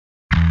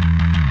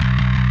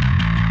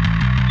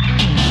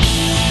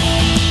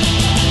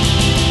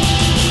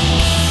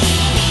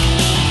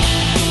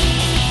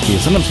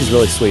Sometimes he's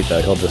really sweet,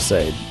 though. He'll just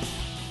say,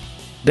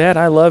 Dad,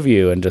 I love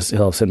you, and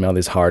he'll send me all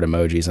these heart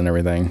emojis and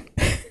everything.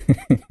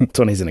 It's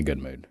when he's in a good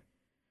mood.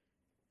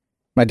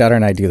 My daughter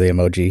and I do the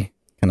emoji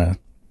kind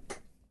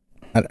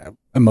of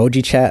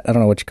emoji chat. I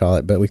don't know what you call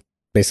it, but we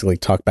basically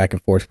talk back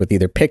and forth with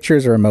either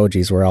pictures or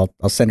emojis, where I'll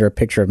send her a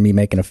picture of me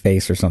making a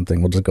face or something.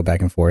 We'll just go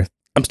back and forth.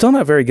 I'm still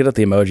not very good at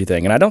the emoji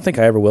thing, and I don't think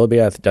I ever will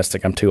be. I just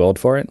think I'm too old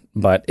for it.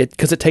 But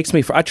because it takes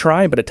me, I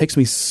try, but it takes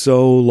me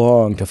so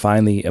long to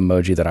find the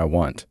emoji that I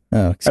want.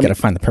 Oh, because you got to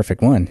find the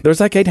perfect one. There's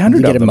like 800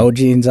 you of them. Get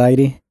emoji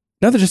anxiety?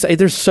 No,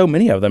 there's so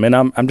many of them, and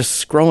I'm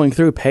just scrolling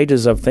through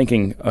pages of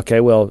thinking, okay,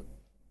 well,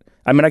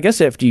 I mean, I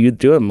guess if you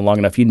do them long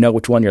enough, you know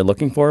which one you're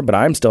looking for. But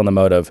I'm still in the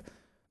mode of,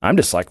 I'm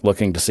just like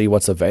looking to see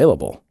what's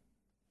available.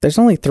 There's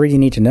only 3 you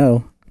need to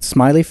know: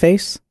 smiley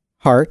face,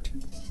 heart,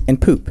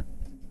 and poop.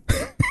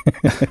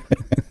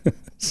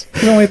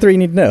 There's only 3 you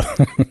need to know.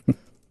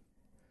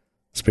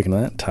 Speaking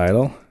of that,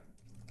 title,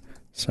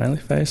 smiley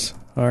face,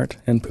 heart,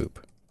 and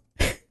poop.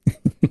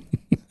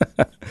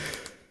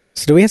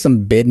 So do we have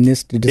some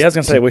business to I was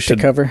going to say we should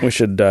cover? We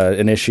should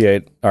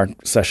initiate our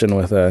session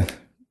with a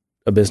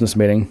business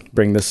meeting.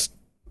 Bring this.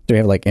 Do we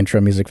have like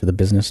intro music for the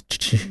business?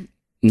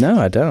 No,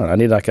 I don't. I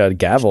need like a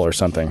gavel or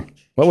something.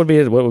 What would be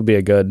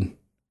a good?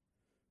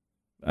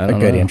 I don't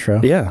know. Good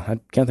intro? Yeah, I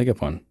can't think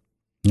of one.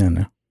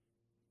 No.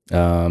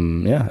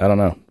 Yeah, I don't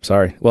know.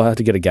 Sorry. We'll have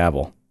to get a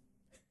gavel.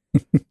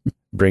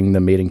 Bring the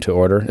meeting to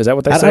order. Is that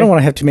what they say? I don't want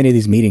to have too many of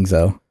these meetings,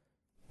 though.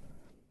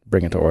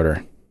 Bring it to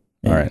order.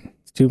 Yeah, all right.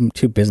 It's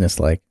too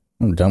business-like.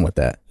 I'm done with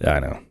that. Yeah, I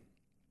know.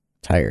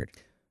 Tired.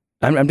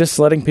 I'm just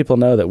letting people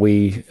know that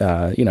we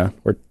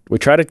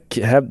try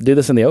to do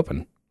this in the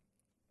open.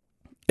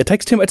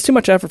 It's too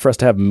much effort for us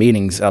to have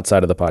meetings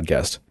outside of the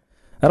podcast.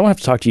 I don't have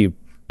to talk to you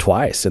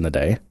twice in the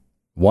day.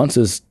 Once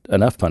is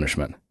enough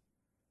punishment.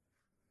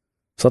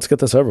 So let's get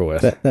this over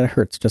with. That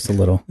hurts just a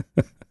little.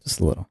 Just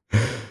a little.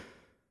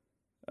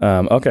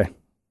 Okay.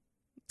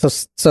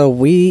 So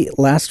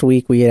last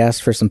week we had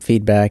asked for some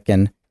feedback,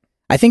 and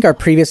I think our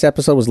previous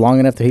episode was long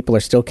enough that people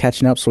are still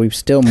catching up, so we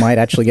still might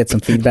actually get some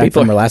feedback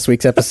from our last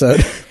week's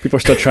episode. People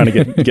are still trying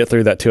to get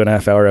through that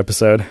 2.5 hour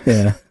episode.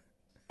 Yeah.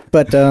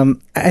 But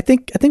I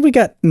think we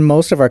got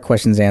most of our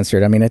questions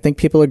answered. I mean, I think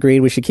people agreed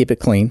we should keep it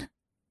clean.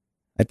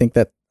 I think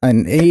that,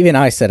 and even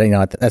I said,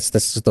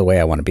 this is the way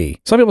I want to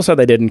be. Some people said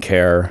they didn't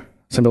care.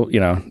 Some people,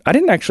 I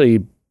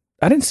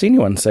didn't see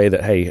anyone say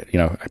that, hey,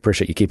 I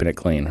appreciate you keeping it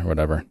clean or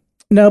whatever.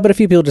 No, but a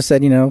few people just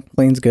said,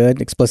 clean's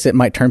good. Explicit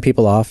might turn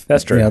people off.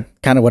 That's true.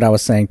 Kind of what I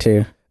was saying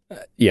too.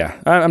 Yeah,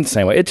 I'm the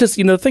same way. It's just,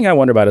 the thing I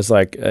wonder about is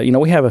like,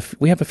 we have a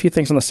few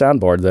things on the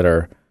soundboard that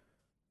are,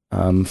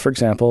 for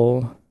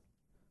example,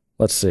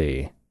 let's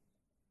see.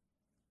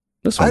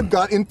 This one. I've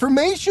got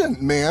information,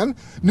 man.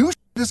 New shit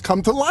has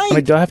come to light. I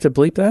mean, do I have to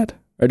bleep that?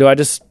 Or do I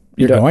just...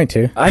 You're going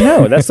to. I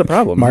know, that's the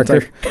problem.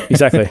 Marker.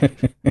 Exactly.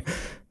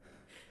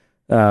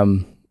 I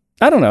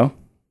don't know.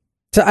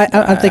 So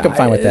I think I'm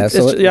fine with that.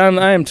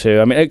 I am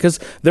too. I mean, because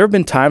there have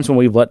been times when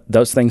we've let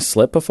those things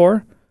slip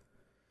before,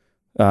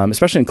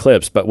 especially in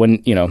clips. But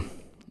when,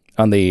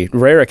 on the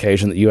rare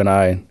occasion that you and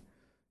I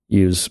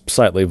use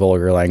slightly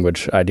vulgar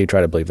language, I do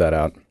try to bleep that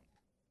out.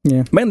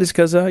 Yeah. Mainly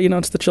because,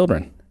 it's the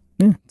children.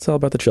 Yeah. It's all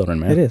about the children,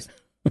 man. It is.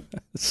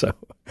 So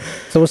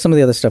what's some of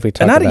the other stuff we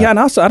talked about? Yeah, and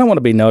also I don't want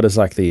to be known as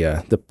like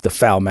the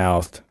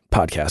foul-mouthed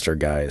podcaster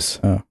guys.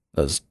 Oh.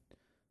 Those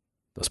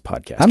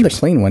podcasters. I'm the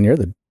clean one. You're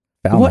the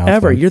foul-mouthed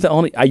whatever. one. You're the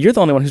only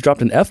one who's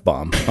dropped an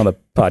F-bomb on the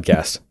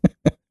podcast.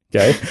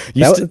 Okay?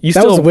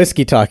 That was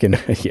whiskey talking.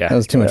 Yeah. That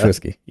was too much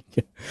whiskey.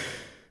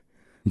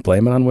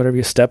 Blame it on whatever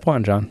you... Step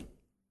one, John.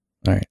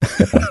 All right.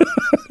 Step one.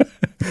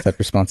 Accept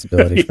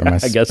responsibility for my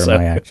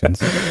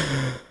actions.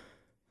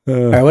 All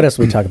right, what else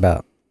did we talk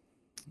about?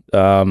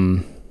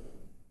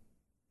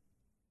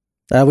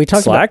 We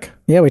talked Slack?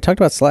 We talked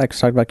about Slack. We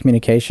talked about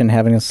communication,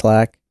 having a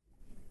Slack.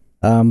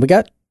 We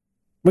got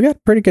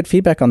pretty good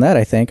feedback on that,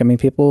 I think. I mean,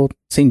 people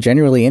seem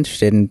genuinely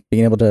interested in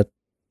being able to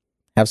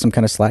have some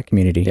kind of Slack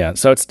community. Yeah,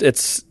 so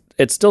it's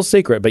still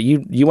secret, but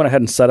you went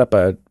ahead and set up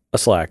a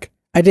Slack.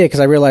 I did, because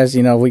I realized,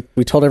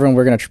 we told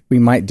everyone we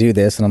might do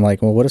this, and I'm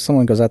like, well, what if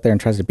someone goes out there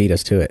and tries to beat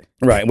us to it?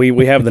 Right,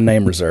 we have the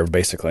name reserved,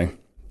 basically.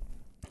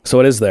 So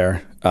it is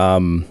there.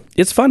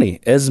 It's funny.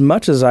 As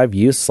much as I've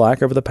used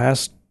Slack over the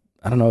past,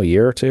 a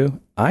year or two,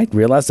 I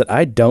realized that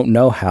I don't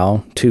know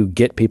how to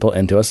get people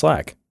into a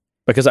Slack,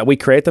 because we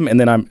create them and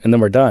then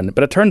we're done.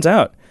 But it turns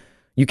out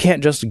you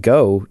can't just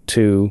go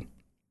to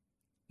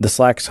the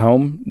Slack's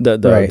home,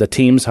 the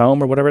team's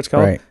home or whatever it's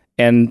called, right,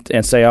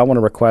 and say, I want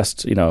to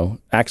request,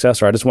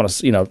 access, or I just want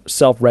to,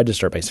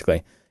 self-register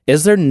basically.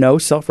 Is there no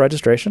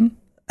self-registration?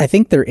 I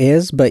think there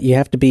is, but you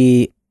have to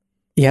be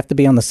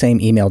on the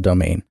same email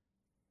domain.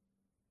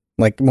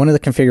 Like, one of the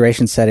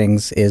configuration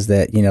settings is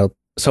that,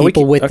 so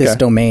people with this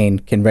domain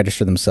can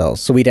register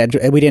themselves. So we'd end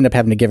up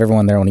having to give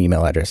everyone their own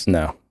email address.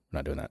 No, I'm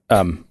not doing that.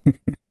 I'm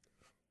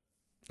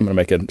going to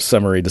make a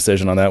summary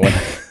decision on that one.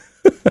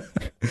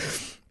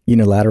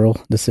 Unilateral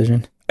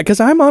decision. Because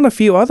I'm on a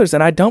few others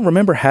and I don't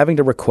remember having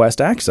to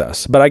request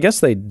access, but I guess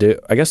they do.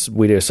 I guess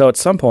we do. So at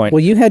some point, well,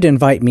 you had to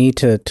invite me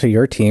to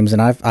your teams,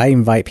 and I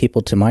invite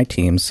people to my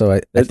teams. So I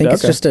think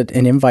it's just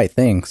an invite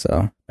thing.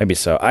 So maybe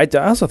so. I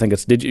also think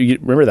it's. Did you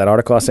remember that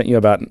article I sent you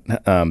about?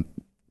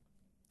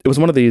 It was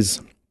one of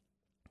these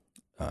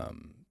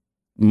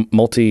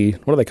multi.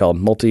 What are they called?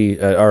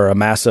 Or a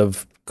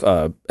massive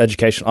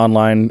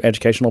online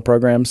educational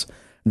programs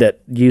that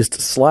used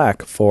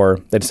Slack for.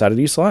 They decided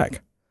to use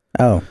Slack.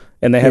 Oh.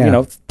 And they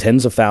have,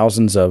 tens of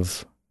thousands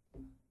of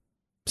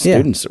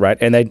students, right?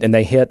 And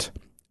they hit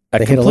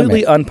a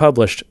completely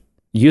unpublished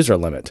user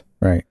limit.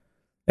 Right.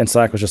 And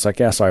Slack was just like,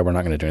 yeah, sorry, we're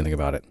not going to do anything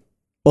about it.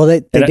 Well,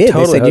 they did.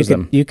 Totally they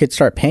said you could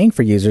start paying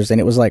for users,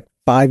 and it was like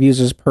 5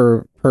 users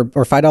per or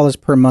 $5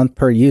 per month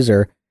per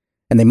user.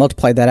 And they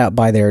multiplied that out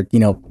by their,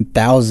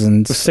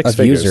 thousands of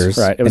users.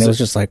 Right. It was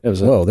just like,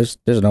 whoa, there's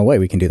no way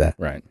we can do that.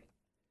 Right.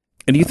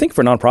 And do you think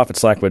for nonprofit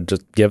Slack would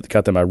just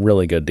cut them a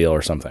really good deal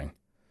or something?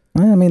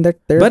 I mean,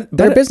 they're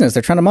business.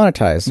 They're trying to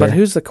monetize. But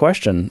who's the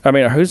question? I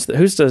mean, who's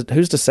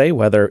to say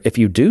whether if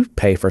you do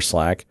pay for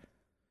Slack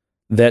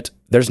that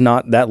there's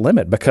not that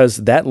limit? Because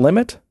that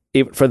limit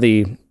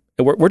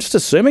we're just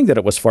assuming that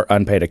it was for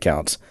unpaid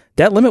accounts.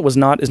 That limit is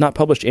not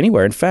published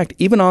anywhere. In fact,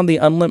 even on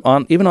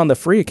the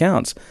free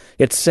accounts,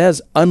 it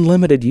says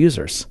unlimited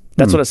users.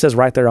 That's what it says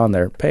right there on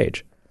their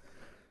page.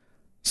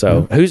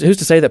 So who's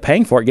to say that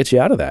paying for it gets you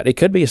out of that? It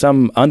could be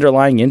some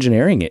underlying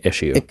engineering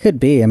issue. It could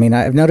be. I mean,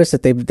 I've noticed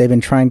that they've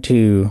been trying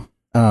to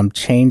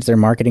change their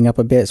marketing up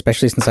a bit,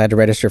 especially since I had to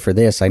register for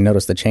this. I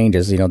noticed the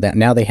changes. That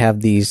now they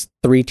have these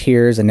 3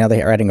 tiers, and now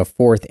they are adding a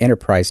 4th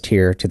enterprise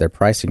tier to their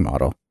pricing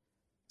model.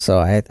 So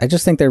I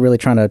just think they're really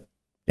trying to.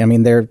 I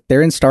mean, they're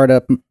in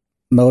startup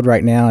mode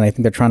right now, and I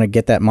think they're trying to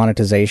get that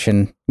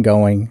monetization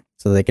going.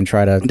 So they can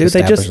try to. Dude,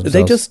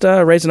 they just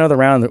raised another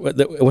round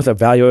with a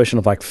valuation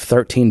of like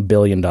 $13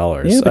 billion.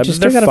 Yeah, but you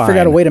still got to figure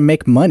out a way to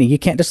make money. You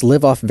can't just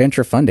live off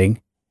venture funding.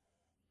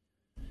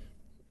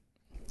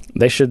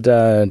 They should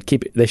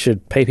They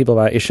should pay people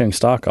by issuing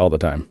stock all the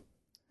time.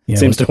 Yeah,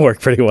 seems to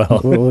work pretty well.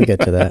 We'll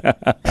get to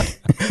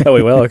that. Oh,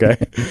 we will. Okay.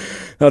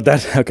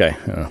 Okay.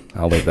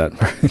 I'll leave that.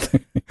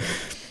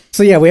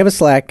 So yeah, we have a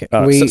Slack.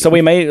 So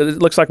we may. It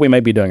looks like we may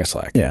be doing a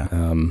Slack. Yeah.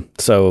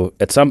 So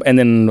and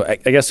then I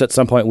guess at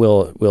some point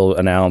we'll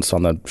announce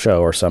on the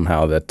show or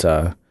somehow that.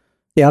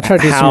 I'll try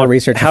to do some more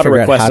research to figure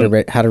out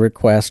how to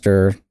request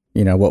or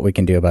what we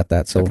can do about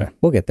that. So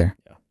we'll get there.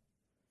 Yeah.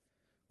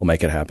 We'll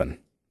make it happen.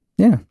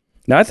 Yeah.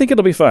 Now I think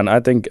it'll be fun.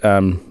 I think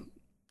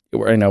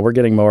we're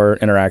getting more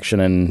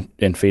interaction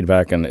and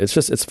feedback, and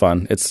it's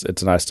fun.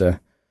 It's nice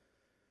to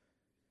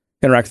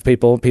interact with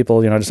people,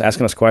 just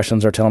asking us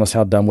questions or telling us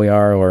how dumb we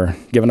are or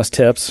giving us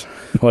tips,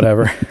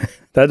 whatever.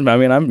 I'm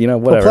whatever.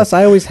 Well, plus,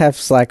 I always have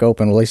Slack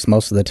open, at least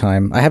most of the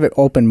time. I have it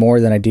open more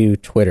than I do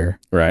Twitter.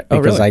 Right.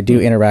 Because I do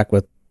interact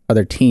with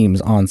other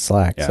teams on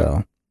Slack. Yeah.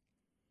 So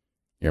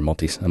you're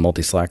a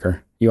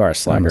multi-slacker. You are a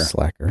slacker. I'm a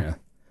slacker. Yeah.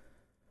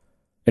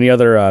 Any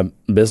other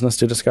business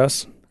to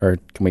discuss? Or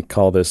can we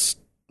call this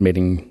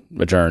meeting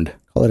adjourned?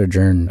 Call it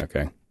adjourned.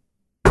 Okay.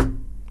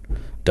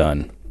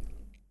 Done.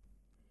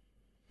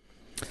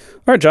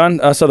 All right, John.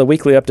 So the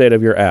weekly update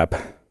of your app.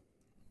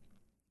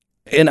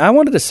 And I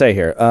wanted to say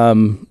here,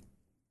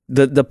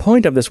 the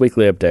point of this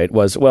weekly update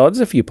was, there's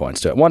a few points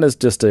to it. One is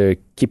just to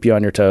keep you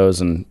on your toes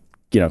and,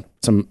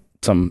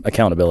 some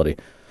accountability.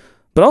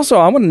 But also,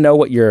 I want to know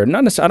what I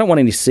don't want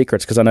any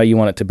secrets because I know you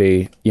want it to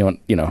be,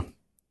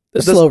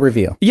 a slow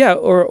reveal. Yeah,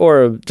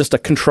 or just a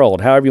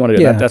controlled, however you want to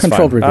do that. That's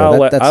controlled fine.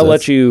 reveal. I'll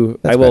let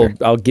you.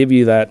 I'll give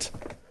you that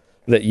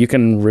you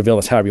can reveal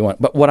this however you want.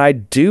 But what I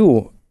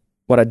do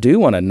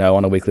want to know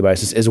on a weekly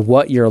basis is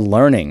what you're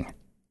learning.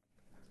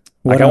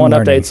 I want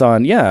updates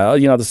on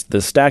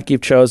the stack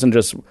you've chosen.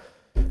 Just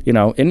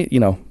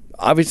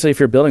obviously if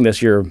you're building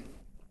this, you're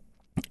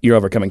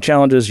overcoming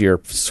challenges. You're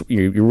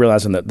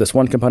realizing that this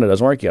one component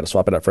doesn't work. You got to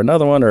swap it out for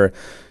another one, or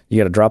you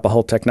got to drop a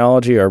whole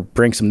technology or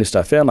bring some new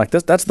stuff in. Like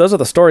this, those are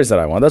the stories that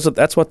I want. I think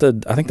that's what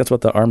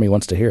the Army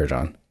wants to hear,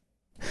 John.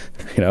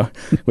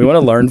 We want to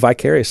learn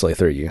vicariously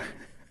through you.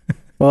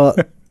 Well,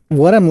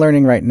 what I'm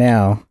learning right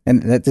now,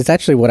 and it's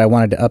actually what I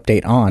wanted to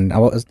update on. I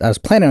was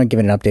planning on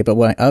giving an update, but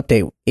what my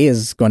update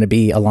is going to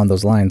be along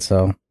those lines.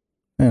 So,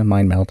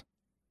 mind meld.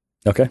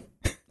 Okay.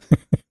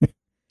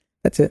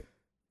 That's it.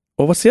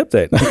 Well, what's the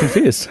update? I'm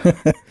confused.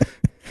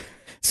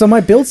 So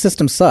my build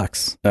system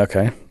sucks.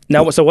 Okay.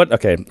 Now, so what?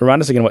 Okay,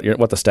 remind us again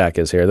what the stack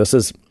is here. This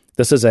is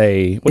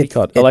a what do you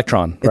call it?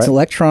 Electron. Right? It's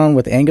Electron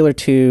with Angular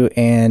 2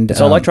 and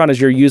so Electron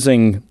is you're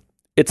using.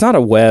 It's not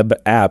a web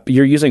app.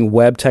 You're using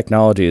web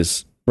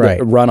technologies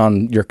that run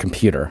on your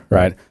computer,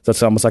 right? So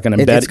it's almost like an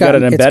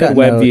embedded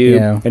web view,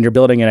 and you're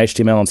building in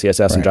HTML and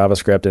CSS and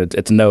JavaScript, and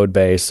it's node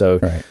based. So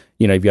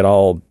you've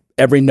got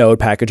every node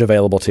package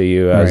available to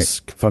you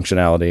as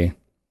functionality.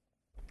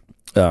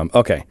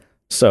 Okay,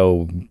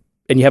 so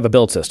and you have a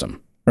build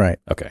system, right?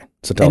 Okay,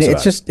 so tell us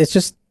about it. It's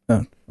just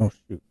oh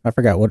shoot, I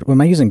forgot what am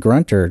I using?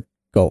 Grunt or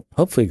Gulp?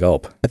 Hopefully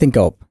Gulp. I think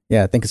Gulp.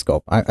 Yeah, I think it's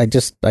Gulp. I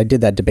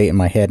did that debate in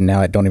my head, and now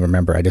I don't even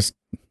remember. I just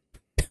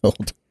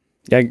build.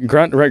 Yeah,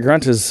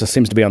 Grunt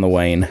seems to be on the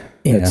wane.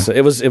 Yeah.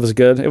 It was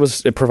good.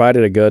 It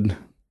provided a good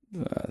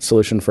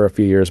solution for a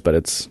few years, but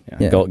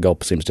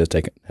Gulp seems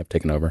to have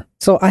taken over.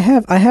 So I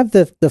have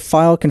the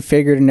file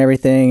configured and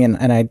everything,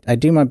 and I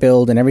do my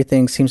build and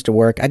everything seems to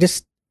work.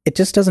 It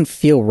just doesn't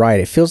feel right.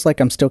 It feels like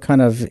I'm still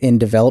kind of in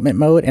development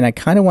mode, and I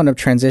kind of want to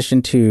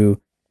transition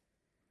to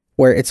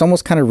where it's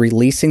almost kind of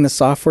releasing the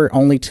software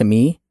only to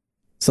me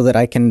so that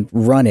I can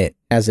run it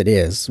as it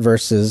is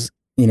versus,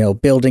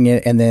 building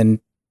it and then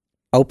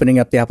opening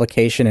up the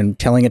application and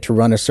telling it to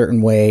run a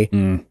certain way.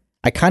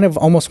 I kind of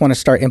almost want to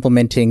start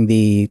implementing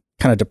the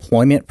kind of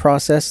deployment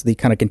process, the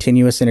kind of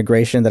continuous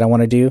integration that I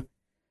want to do.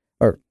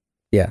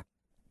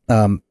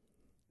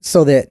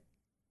 So that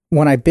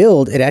when I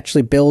build, it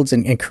actually builds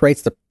and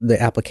creates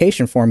the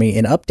application for me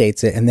and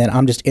updates it. And then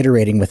I'm just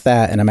iterating with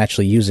that and I'm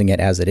actually using it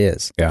as it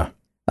is. Yeah.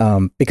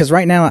 Because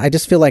right now I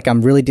just feel like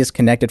I'm really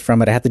disconnected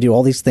from it. I have to do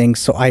all these things.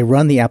 So I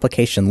run the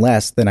application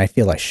less than I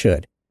feel I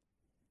should.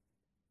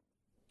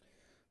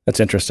 That's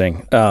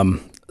interesting.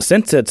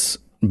 Since it's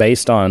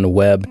based on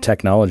web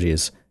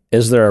technologies,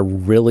 is there a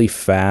really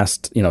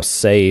fast,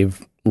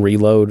 save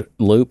reload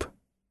loop?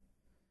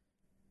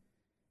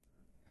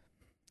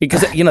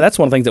 Because that's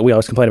one of the things that we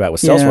always complain about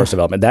with Salesforce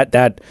development.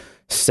 That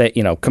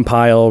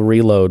compile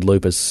reload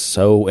loop is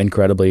so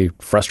incredibly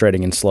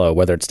frustrating and slow.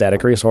 Whether it's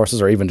static resources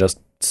or even just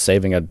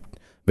saving a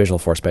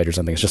Visualforce page or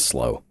something, it's just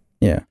slow.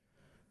 Yeah.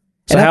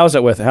 So how is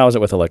it with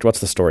Electra?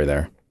 What's the story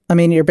there? I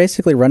mean, you're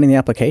basically running the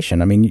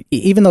application. I mean,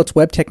 even though it's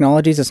web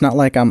technologies, it's not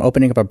like I'm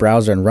opening up a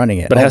browser and running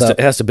it. But it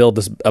has to build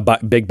a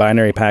big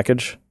binary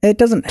package. It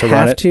doesn't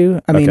have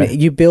to. I mean,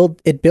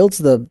 it builds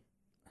the.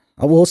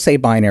 We'll say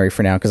binary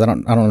for now because I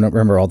don't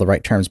remember all the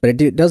right terms, but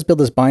it does build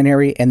this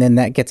binary, and then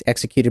that gets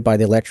executed by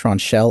the Electron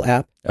shell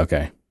app.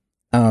 Okay.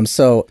 And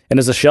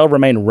does the shell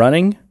remain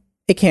running?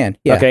 It can.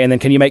 Yeah. Okay, and then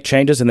can you make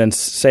changes and then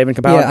save and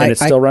compile it, and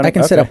it's still running? I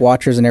can set up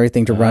watchers and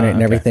everything to run it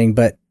and everything,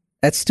 but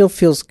that still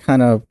feels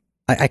kind of.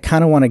 I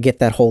kind of want to get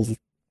that whole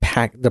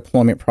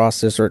deployment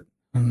process, or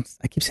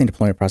I keep saying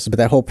deployment process, but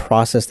that whole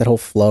process, that whole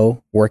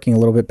flow working a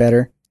little bit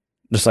better.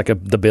 Just like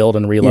the build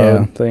and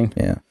reload thing?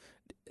 Yeah.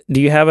 Do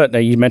you have it?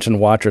 You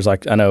mentioned watchers.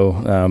 Like I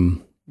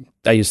know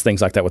I use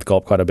things like that with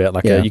Gulp quite a bit.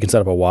 Like you can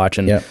set up a watch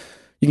and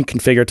you can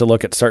configure it to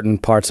look at certain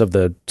parts of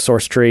the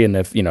source tree. And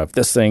if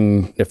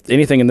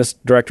anything in this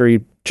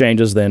directory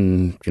changes,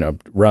 then,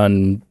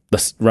 run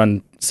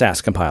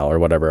SAS compile or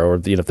whatever. Or,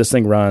 if this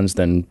thing runs,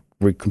 then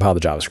recompile the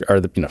JavaScript,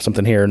 or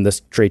something here and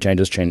this tree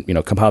changes,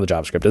 compile the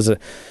JavaScript. Do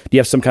you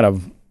have some kind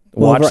of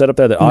watch set up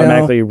there that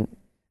automatically? No.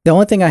 The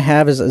only thing I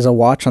have is a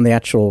watch on the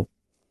actual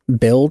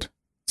build.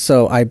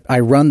 So I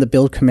run the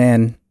build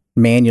command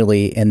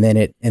manually, and then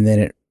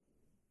it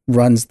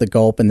runs the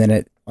Gulp, and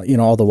then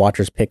all the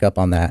watchers pick up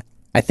on that.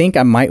 I think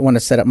I might want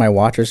to set up my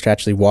watchers to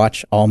actually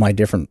watch all my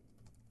different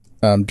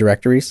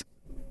directories,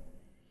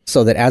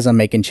 so that as I'm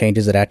making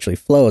changes, it actually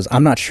flows.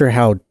 I'm not sure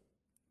how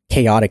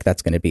chaotic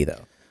that's going to be,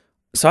 though.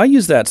 So I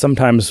use that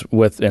sometimes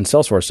in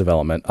Salesforce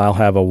development. I'll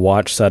have a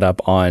watch set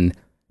up on,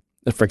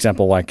 for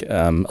example, like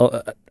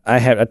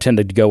I tend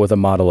to go with a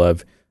model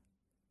of,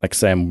 like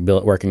say I'm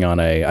working on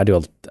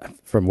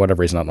for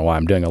whatever reason, I don't know why,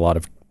 I'm doing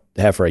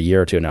have for a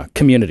year or two now,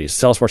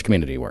 Salesforce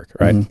community work,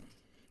 right? Mm-hmm.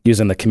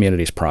 Using the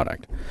communities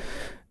product.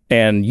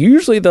 And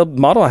usually the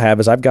model I have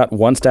is I've got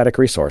one static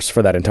resource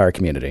for that entire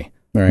community,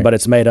 but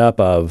it's made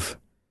up of,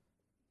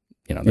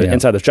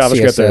 inside there's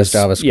JavaScript,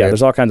 CSS,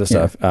 there's all kinds of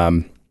stuff.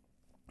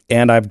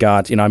 And I've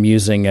got, I'm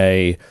using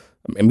modular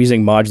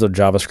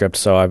JavaScript,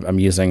 so I'm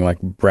using like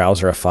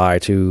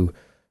Browserify to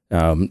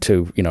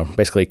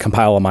basically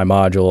compile all my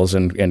modules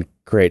and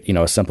create,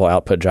 a simple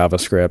output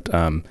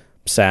JavaScript,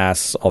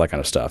 SAS, all that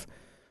kind of stuff.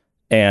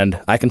 And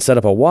I can set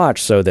up a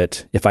watch so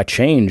that if I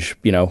change,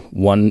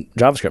 one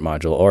JavaScript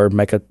module or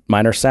make a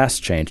minor SAS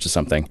change to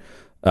something,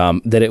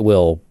 that it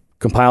will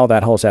compile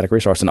that whole static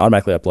resource and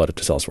automatically upload it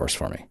to Salesforce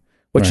for me,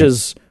 which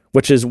is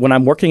when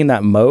I'm working in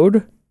that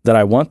mode that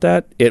I want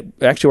that, it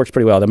actually works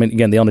pretty well. I mean,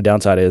 again, the only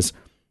downside is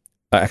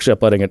actually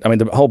uploading it. I mean,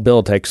 the whole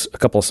build takes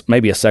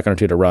maybe a second or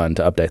two to run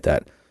to update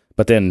that.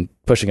 But then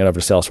pushing it over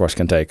to Salesforce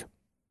can take,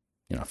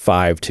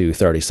 5 to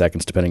 30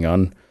 seconds, depending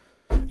on,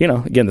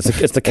 again,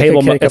 it's the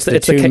cable. It's the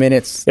 2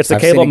 minutes. It's the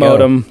cable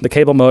modem. The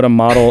cable modem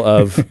model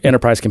of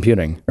enterprise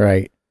computing.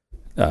 Right.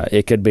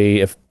 It could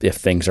be if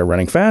things are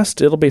running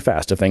fast, it'll be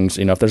fast. If things,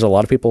 if there's a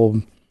lot of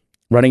people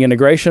running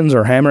integrations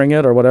or hammering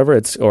it or whatever,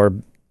 it's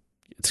going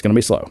to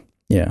be slow.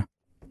 Yeah.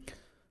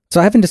 So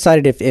I haven't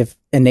decided if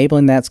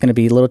enabling that's going to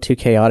be a little too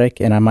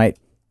chaotic, and I might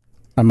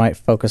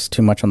focus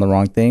too much on the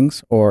wrong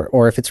things,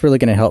 or if it's really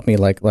going to help me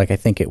like I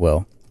think it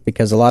will.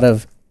 Because a lot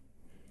of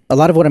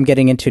what I'm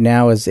getting into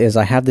now is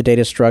I have the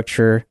data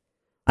structure.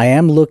 I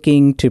am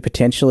looking to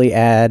potentially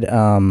add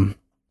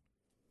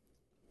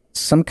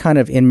some kind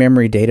of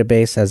in-memory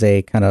database as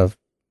a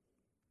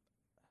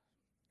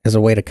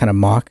way to kind of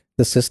mock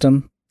the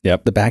system.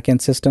 Yep. The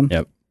backend system.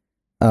 Yep.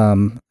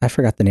 I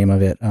forgot the name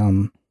of it.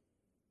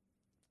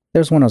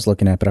 There's one I was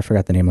looking at, but I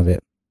forgot the name of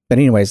it. But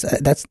anyways,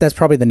 that's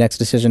probably the next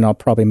decision I'll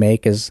probably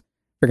make is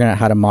figuring out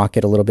how to mock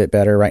it a little bit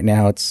better. Right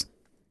now, it's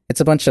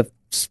it's a bunch of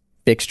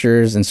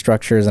fixtures and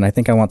structures, and I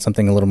think I want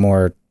something a little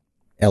more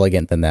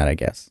elegant than that, I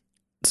guess.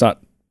 It's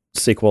not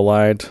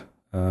SQLite.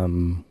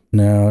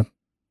 No.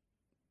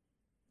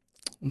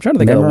 I'm trying to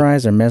think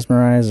Memorize or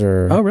Mesmerize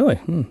or... Oh, really?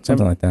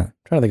 Something like that. I'm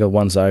trying to think of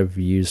ones I've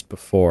used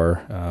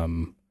before.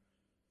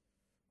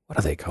 What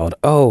are they called?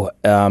 Oh,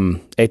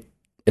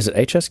 is it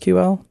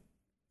HSQL?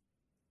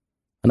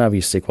 I know I've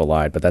used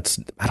SQLite, but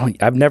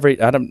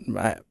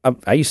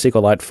I use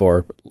SQLite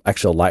for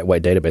actual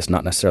lightweight database,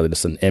 not necessarily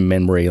just an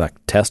in-memory like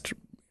test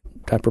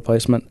type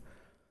replacement.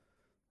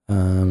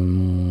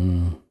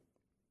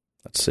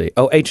 Let's see.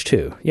 Oh,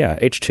 H2. Yeah,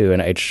 H2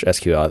 and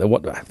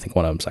HSQL. I think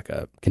one of them's like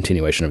a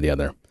continuation of the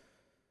other.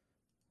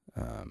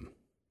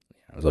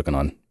 I was looking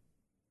on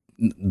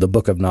the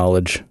Book of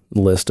Knowledge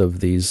list of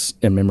these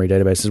in-memory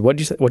databases. What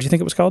do you think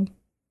it was called?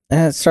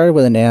 It started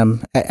with an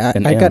M.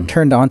 I got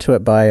turned onto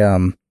it by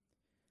the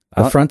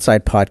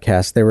Frontside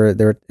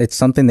podcast. It's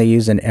something they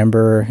use in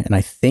Ember and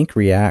I think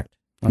React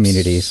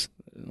communities.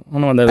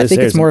 I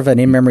think it's more of an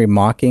in-memory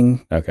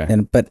mocking. Okay.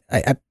 But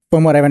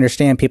from what I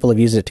understand, people have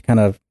used it to kind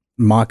of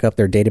mock up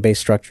their database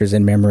structures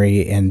in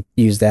memory and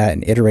use that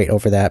and iterate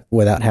over that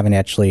without having to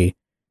actually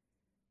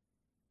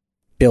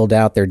build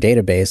out their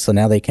database. So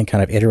now they can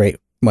kind of iterate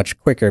much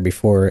quicker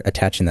before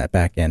attaching that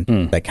back end,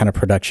 that kind of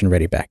production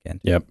ready back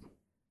end. Yep.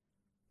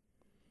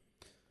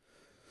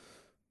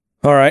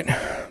 All right.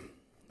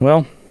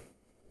 Well,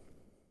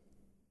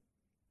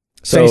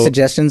 so any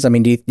suggestions? I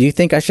mean, do you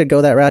think I should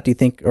go that route? Do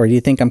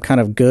you think I'm kind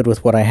of good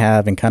with what I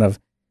have and kind of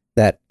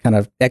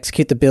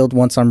execute the build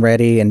once I'm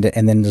ready and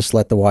then just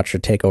let the watcher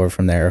take over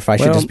from there? If I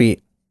should just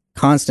be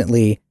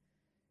constantly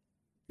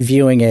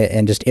viewing it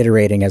and just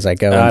iterating as I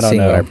go and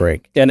seeing what I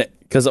break. And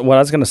because what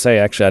I was going to say,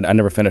 actually, I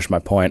never finished my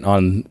point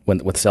on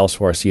with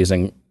Salesforce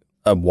using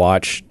a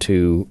watch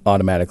to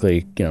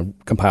automatically,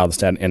 compile the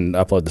stat and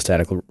upload the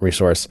static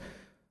resource.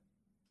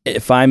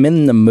 If I'm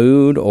in the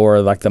mood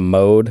or like the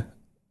mode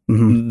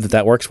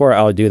that works for,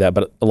 I'll do that.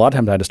 But a lot of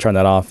times I just turn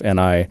that off and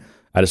I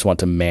just want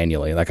to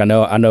manually. Like I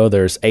know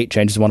there's 8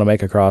 changes I want to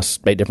make across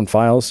 8 different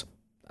files.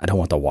 I don't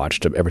want the watch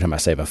to every time I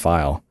save a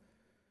file.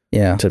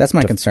 Yeah, that's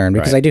my concern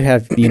because I do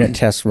have unit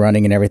tests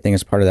running and everything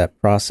as part of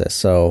that process.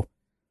 So,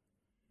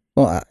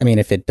 well, I mean,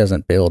 if it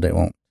doesn't build, it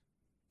won't.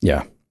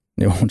 Yeah,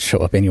 it won't show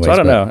up anyway. So I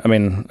don't know. I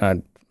mean, I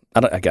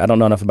don't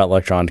know enough about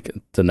Electron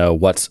to know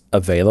what's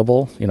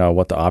available.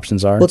 What the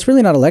options are. Well, it's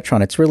really not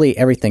Electron. It's really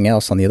everything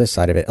else on the other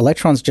side of it.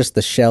 Electron's just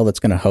the shell that's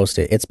going to host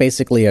it. It's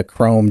basically a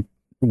Chrome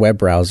web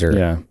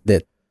browser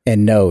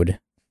and Node,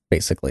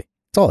 basically.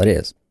 That's all it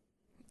is.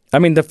 I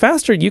mean, the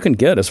faster you can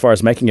get as far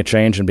as making a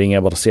change and being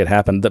able to see it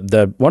happen,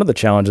 the one of the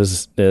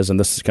challenges is, and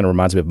this kind of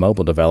reminds me of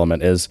mobile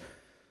development, is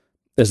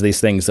these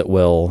things that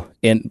will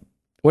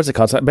what's it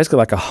called? It's basically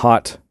like a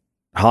hot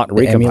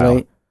recompile.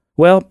 Emulate?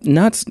 Well,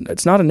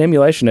 it's not an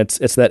emulation.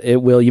 It's that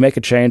you make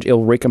a change,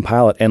 it'll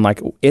recompile it, and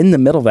like in the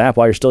middle of the app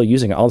while you're still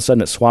using it, all of a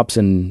sudden it swaps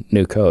in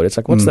new code. It's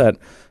like what's that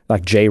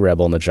like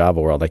JRebel in the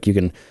Java world? Like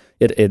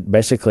it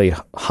basically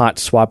hot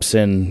swaps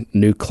in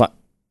new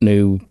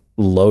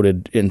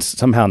loaded in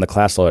somehow in the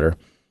class loader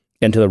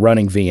into the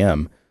running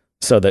VM,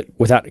 so that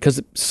because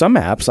some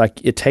apps,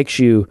 like it takes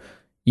you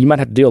might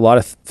have to do a lot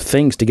of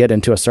things to get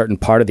into a certain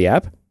part of the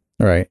app,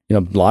 right?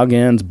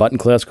 Logins, button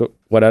clicks,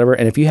 whatever.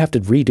 And if you have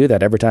to redo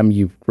that every time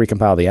you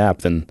recompile the app,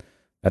 then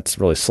that's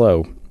really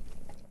slow.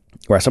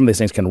 Whereas some of these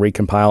things can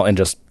recompile and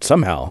just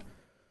somehow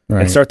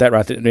insert that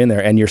right in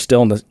there, and you're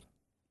still in the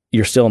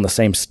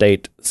same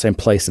state, same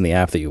place in the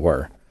app that you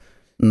were,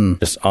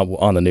 just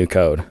on the new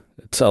code.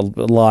 It's a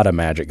lot of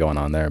magic going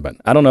on there, but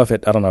I don't know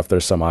if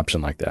there's some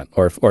option like that,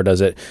 or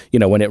does it?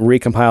 When it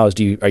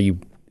recompiles, are you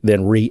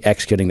then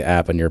re-executing the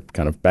app and you're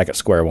kind of back at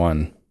square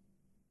one?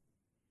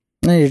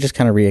 No, you're just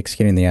kind of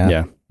re-executing the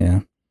app. Yeah.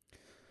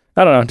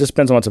 I don't know. It just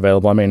depends on what's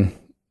available. I mean,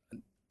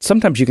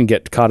 sometimes you can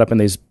get caught up in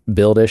these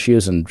build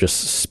issues and just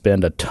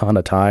spend a ton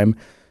of time.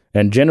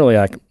 And generally,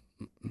 I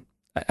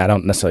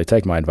don't necessarily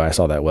take my advice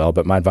all that well,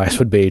 but my advice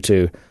would be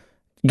to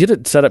get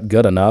it set up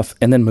good enough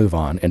and then move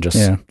on and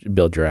just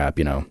build your app.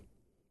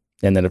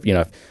 And then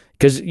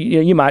because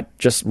you might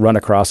just run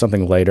across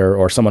something later,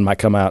 or someone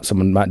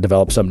might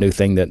develop some new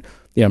thing that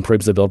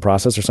improves the build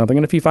process or something.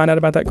 And if you find out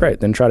about that, great.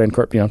 Then try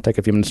to take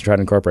a few minutes to try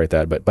to incorporate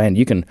that. But man,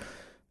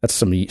 that's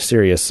some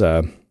serious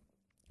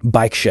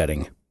bike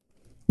shedding.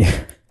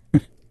 Yeah,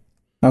 I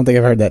don't think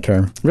I've heard that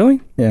term.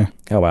 Really? Yeah.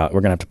 Oh wow,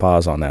 we're gonna have to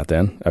pause on that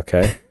then.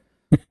 Okay.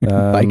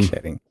 Bike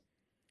shedding.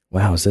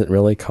 Wow, is it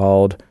really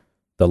called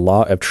the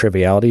law of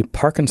triviality?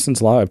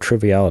 Parkinson's law of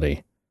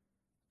triviality.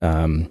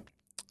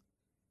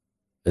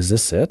 Is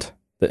this it?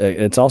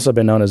 It's also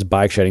been known as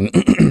bike shedding.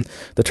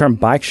 The term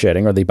bike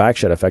shedding, or the bike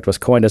shed effect, was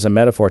coined as a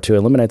metaphor to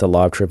eliminate the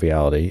law of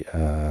triviality.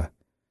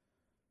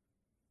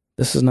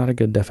 This is not a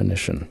good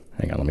definition.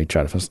 Hang on, let me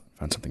try to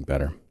find something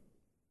better.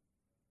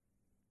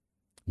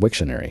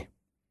 Wiktionary.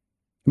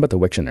 How about the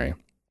Wiktionary?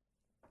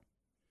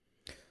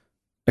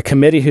 A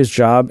committee whose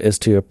job is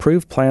to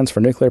approve plans for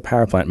nuclear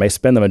power plant may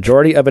spend the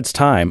majority of its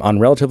time on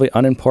relatively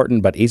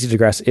unimportant but easy to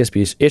grasp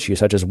issues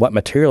such as what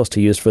materials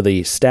to use for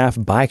the staff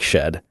bike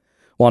shed,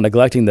 while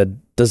neglecting the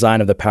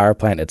design of the power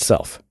plant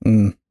itself.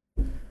 Mm.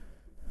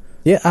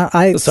 Yeah,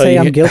 I say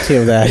I'm guilty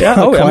of that. Yeah,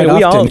 I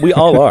mean, we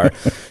all are.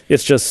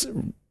 It's just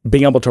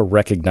being able to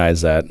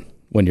recognize that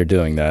when you're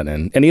doing that,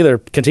 and either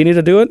continue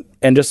to do it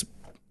and just,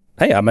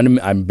 hey,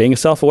 I'm being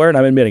self-aware and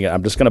I'm admitting it.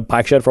 I'm just going to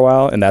bike shed for a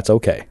while, and that's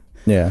okay.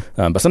 Yeah,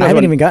 but I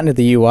haven't even gotten to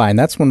the UI, and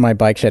that's when my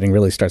bike shedding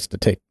really starts to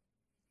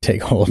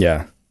take hold.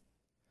 Yeah,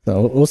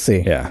 so we'll see.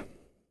 Yeah,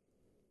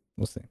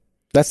 we'll see.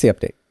 That's the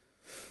update.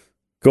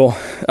 Cool.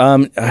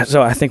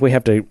 So I think we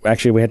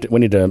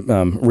need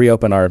to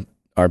reopen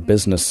our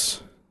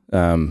business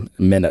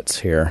minutes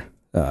here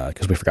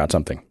because we forgot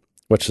something,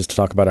 which is to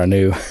talk about our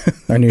new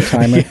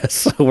timer. Yes,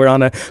 so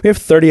we have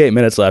 38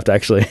 minutes left,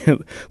 actually. A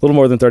little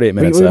more than 38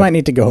 minutes we might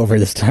need to go over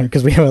this time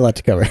because we have a lot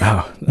to cover.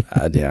 Oh,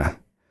 yeah.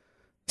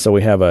 So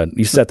we have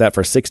you set that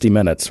for 60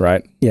 minutes,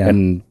 right? Yeah.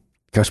 And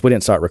gosh, we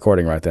didn't start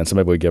recording right then, so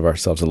maybe we give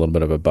ourselves a little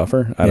bit of a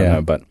buffer. I don't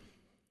know, but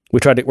we're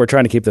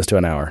trying to keep this to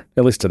an hour,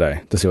 at least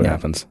today, to see what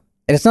happens.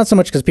 And it's not so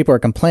much because people are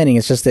complaining,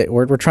 it's just that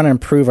we're trying to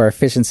improve our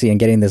efficiency in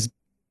getting this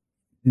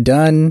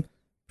done,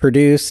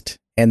 produced,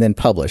 and then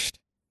published.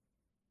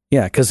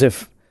 Yeah, because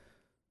if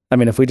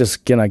we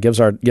just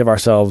give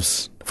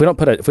ourselves, if we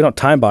don't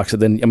time box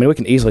it, then we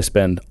can easily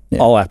spend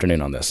all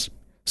afternoon on this,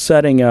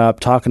 setting up,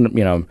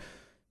 talking,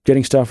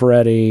 getting stuff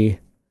ready,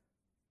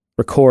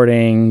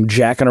 recording,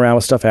 jacking around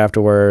with stuff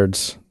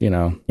afterwards,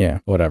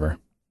 whatever.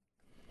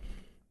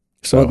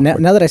 So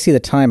now that I see the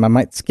time, I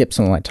might skip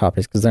some of my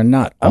topics because they're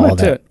not all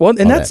that. Well,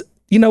 and that's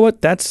you know what,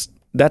 that's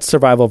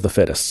survival of the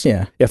fittest.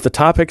 Yeah. If the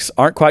topics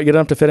aren't quite good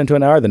enough to fit into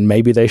an hour, then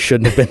maybe they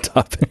shouldn't have been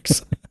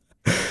topics.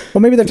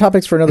 Well, maybe they're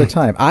topics for another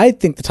time. I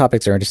think the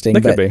topics are interesting. They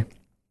could be,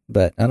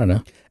 but I don't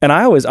know. And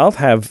I'll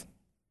have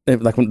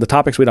like the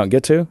topics we don't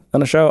get to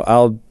on the show,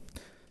 I'll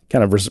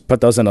kind of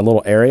put those in a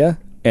little area,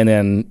 and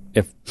then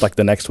if like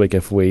the next week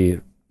if we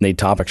need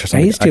topics or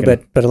something, I used to,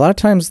 but a lot of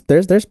times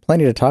there's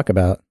plenty to talk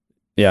about.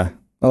 Yeah.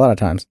 A lot of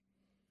times.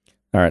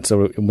 All right,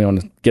 so we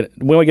want to get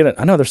it.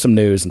 I know there's some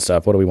news and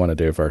stuff. What do we want to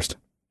do first?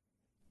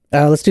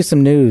 Let's do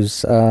some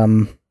news. Are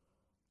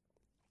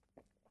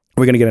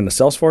we going to get into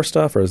Salesforce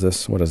stuff, or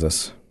what is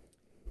this?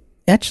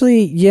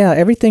 Actually, yeah,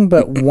 everything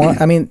but one.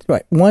 I mean,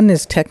 one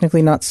is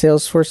technically not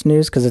Salesforce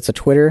news because it's a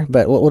Twitter,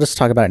 but we'll just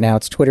talk about it now.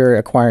 It's Twitter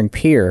acquiring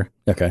Peer.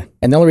 Okay.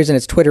 And the only reason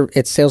it's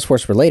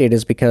Salesforce related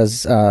is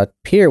because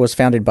Peer was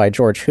founded by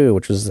George Hu,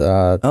 which was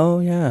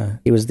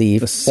he was the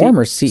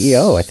former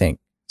CEO, I think.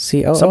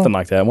 COO? Something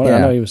like that. I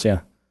know he was,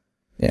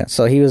 Yeah,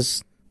 so he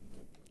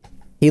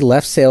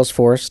left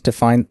Salesforce to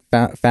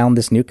found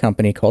this new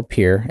company called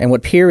Peer. And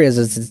what Peer is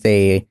it's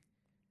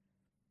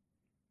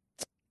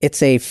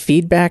a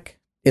feedback,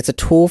 it's a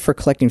tool for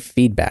collecting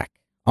feedback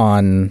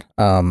on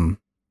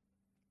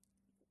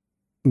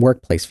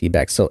workplace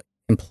feedback. So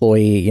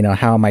employee,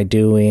 how am I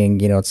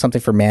doing? It's something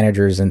for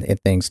managers and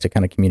things to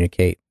kind of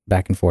communicate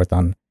back and forth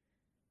on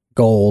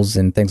goals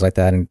and things like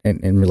that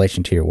in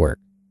relation to your work.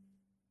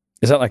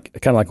 Is that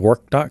kind of like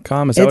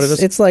work.com? Is that what it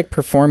is? It's like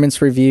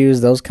performance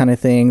reviews, those kind of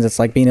things. It's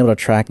like being able to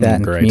track that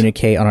and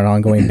communicate on an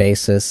ongoing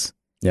basis.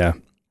 Yeah.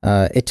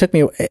 It took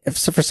me,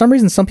 for some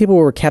reason, some people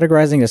were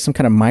categorizing it as some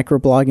kind of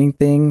microblogging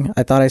thing.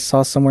 I thought I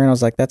saw somewhere and I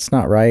was like, that's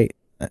not right.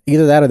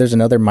 Either that or there's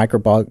another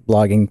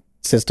microblogging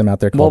system out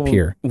there called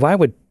Peer. Why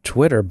would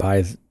Twitter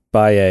buy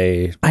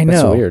a... I know.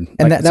 That's weird.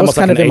 And that was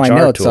kind of in my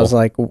notes. Tool. I was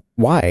like,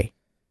 why?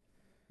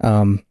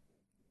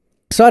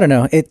 So I don't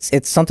know.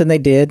 It's something they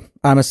did.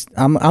 I'm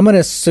going to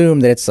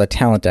assume that it's a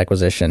talent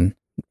acquisition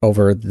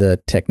over the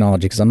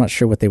technology because I'm not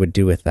sure what they would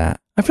do with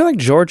that. I feel like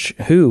George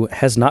Hu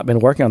has not been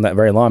working on that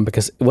very long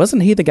because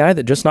wasn't he the guy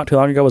that just not too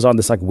long ago was on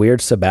this like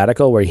weird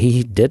sabbatical where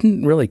he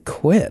didn't really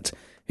quit?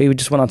 He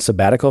just went on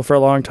sabbatical for a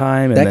long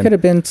time. And that could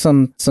have been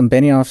some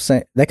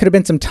Benioff. That could have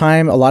been some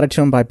time allotted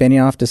to him by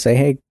Benioff to say,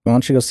 "Hey, why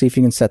don't you go see if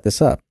you can set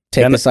this up?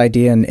 Take this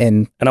idea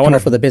and come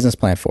up with a business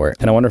plan for it."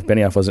 And I wonder if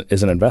Benioff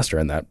is an investor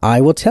in that.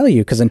 I will tell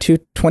you, because in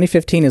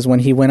 2015 is when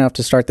he went out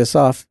to start this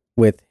off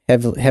with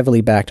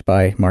heavily backed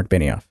by Mark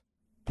Benioff.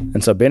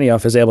 And so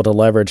Benioff is able to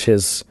leverage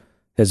his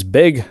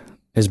big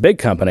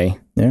company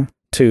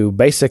to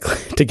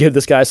basically to give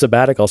this guy a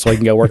sabbatical so he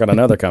can go work on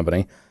another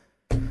company.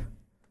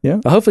 Yeah.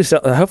 Hopefully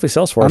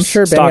Salesforce I'm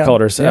sure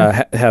stockholders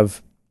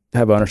have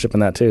ownership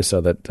in that too,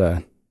 so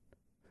that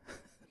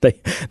they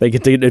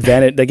get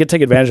to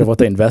take advantage of what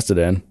they invested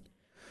in.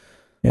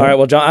 Yeah. All right,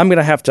 well, John,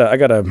 I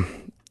gotta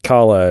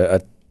call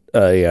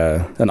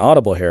an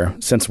audible here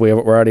since we're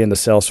already into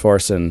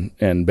Salesforce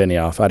and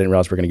Benioff. I didn't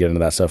realize we were going to get into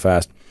that so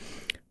fast.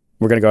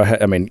 We're going to go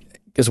ahead. I mean,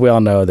 because we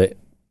all know that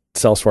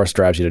Salesforce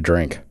drives you to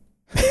drink,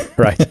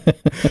 right?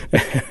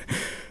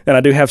 And I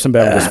do have some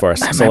beverages for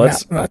us. So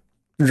let's not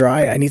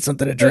dry. I need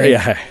something to drink.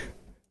 Yeah.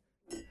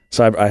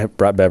 So I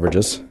brought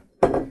beverages.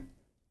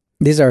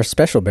 These are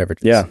special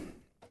beverages. Yeah.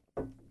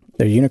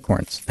 They're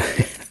unicorns.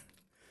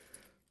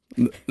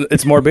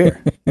 It's more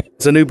beer.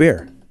 It's a new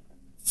beer.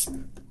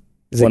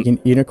 Is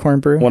it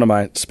unicorn brew? One of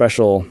my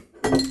special.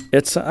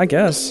 It's I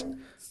guess.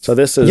 So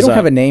this is. You don't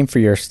have a name for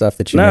your stuff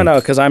that you. No,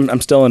 because I'm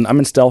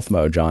in stealth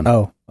mode, John.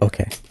 Oh,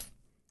 okay.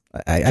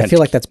 I feel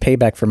like that's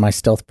payback for my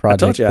stealth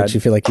project. I told you, you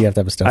feel like you have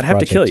to have a stealth I'd have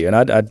project. to kill you, and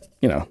I'd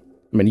you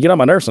get on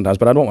my nerves sometimes,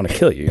 but I don't want to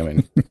kill you. I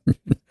mean,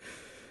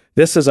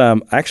 this is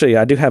actually,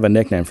 I do have a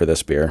nickname for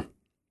this beer.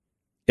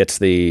 It's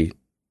the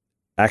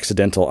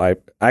Accidental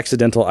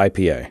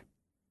IPA.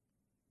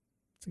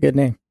 It's a good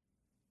name.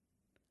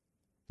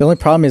 The only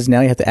problem is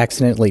now you have to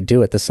accidentally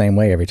do it the same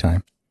way every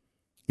time.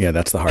 Yeah,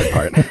 that's the hard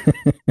part.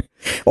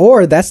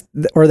 or that's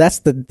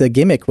the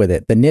gimmick with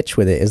it, the niche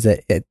with it, is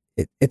that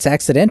it's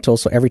accidental,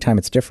 so every time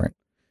it's different.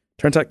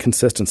 Turns out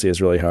consistency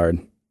is really hard.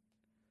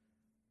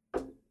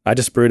 I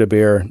just brewed a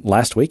beer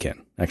last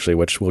weekend, actually,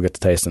 which we'll get to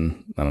taste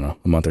in, I don't know,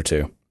 a month or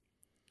two.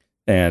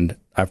 And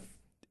I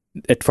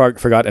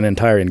forgot an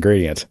entire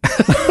ingredient.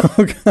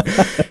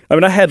 I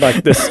mean, I had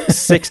like this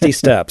 60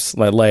 steps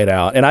like laid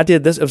out, and I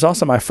did this. It was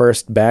also my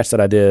first batch that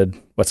I did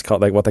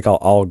what they call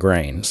all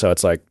grain. So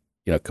it's like,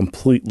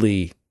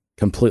 completely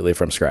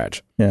from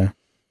scratch. Yeah.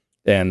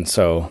 And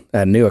so I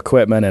had new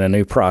equipment and a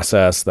new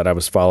process that I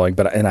was following,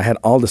 and I had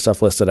all the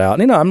stuff listed out.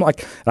 And, I'm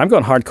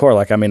going hardcore.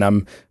 Like, I mean,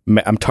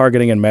 I'm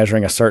targeting and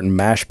measuring a certain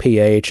mash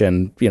pH,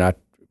 and, I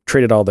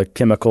treated all the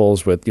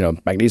chemicals with,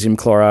 magnesium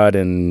chloride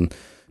and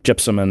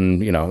gypsum,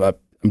 and,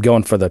 I'm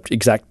going for the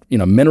exact,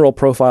 mineral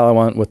profile I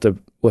want with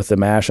the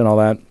mash and all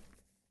that.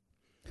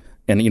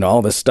 And,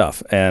 all this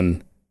stuff.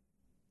 And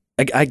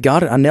I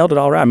got it. I nailed it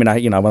all right. I mean,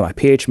 with my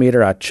pH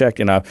meter, I checked,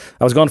 I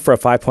was going for a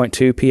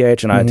 5.2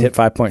 pH, and I hit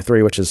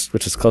 5.3, which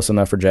is close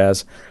enough for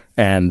jazz.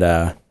 And,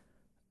 I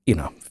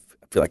feel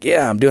like,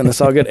 yeah, I'm doing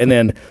this all good. And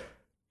then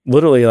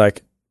literally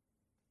like,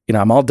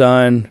 I'm all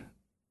done.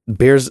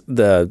 Beer's it's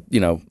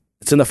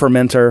in the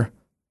fermenter.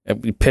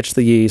 And we pitch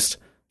the yeast,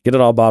 get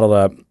it all bottled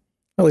up.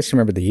 At least you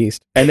remember the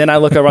yeast. And then I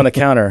look over on the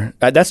counter.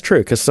 That's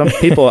true. Cause some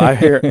people, I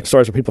hear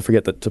stories where people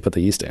forget to put the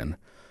yeast in.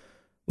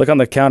 Look on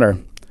the counter.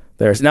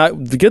 Now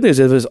the good news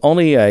is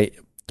I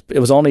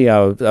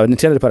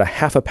intended to put a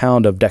half a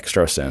pound of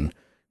dextrose in,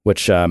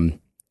 which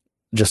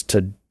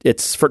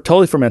it's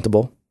totally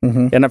fermentable.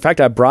 Mm-hmm. And in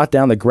fact, I brought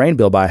down the grain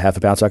bill by a half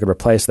a pound so I could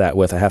replace that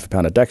with a half a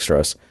pound of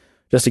dextrose,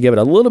 just to give it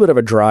a little bit of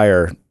a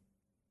drier,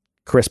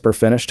 crisper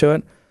finish to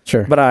it.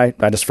 Sure. But I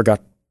just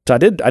forgot. So I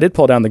did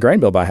pull down the grain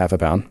bill by half a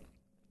pound,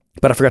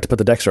 but I forgot to put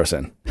the dextrose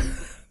in.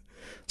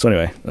 So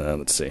anyway,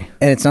 let's see.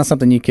 And it's not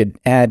something you could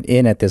add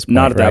in at this point,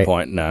 Not at right? that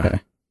point, no. Okay.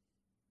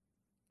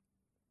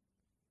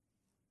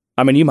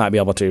 I mean, you might be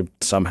able to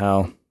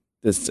somehow.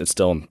 It's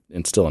still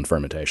in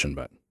fermentation,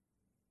 but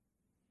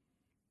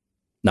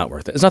not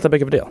worth it. It's not that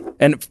big of a deal.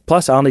 And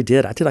plus, I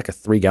did like a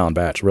 3-gallon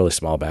batch, really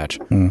small batch.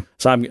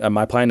 So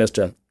my plan is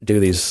to do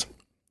these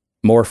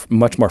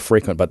much more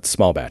frequent, but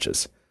small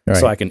batches, right,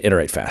 so I can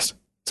iterate fast.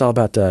 It's all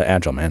about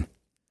agile, man.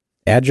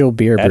 Agile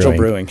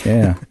brewing.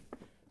 Yeah.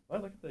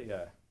 Well, look at the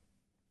head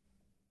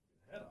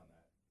on that.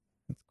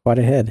 It's quite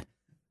a head.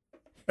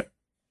 It's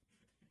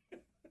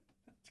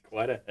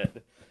quite a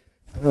head.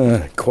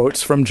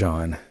 Quotes from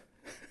John.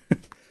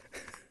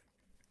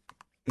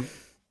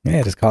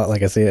 Yeah, just call it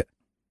like I see it.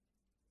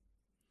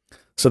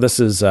 So this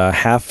is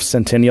half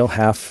Centennial,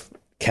 half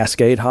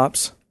Cascade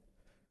hops.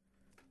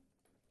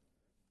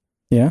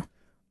 Yeah.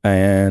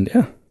 And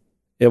yeah,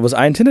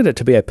 I intended it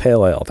to be a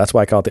pale ale. That's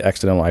why I call it the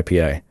Accidental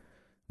IPA.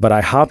 But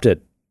I hopped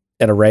it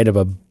at a rate of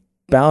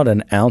about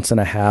 1.5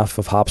 ounces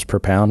of hops per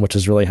pound, which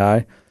is really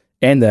high.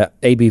 And the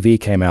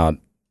ABV came out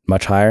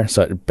much higher.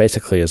 So it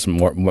basically is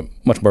much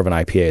more of an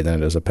IPA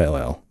than it is a pale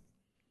ale.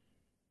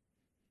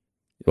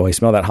 Well, you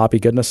smell that hoppy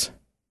goodness?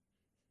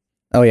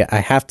 Oh yeah, I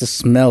have to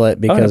smell it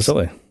because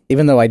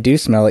even though I do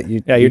smell it,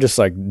 you're just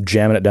like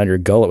jamming it down your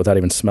gullet without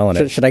even smelling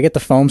it. Should I get the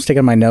foam stick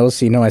in my nose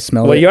so you know I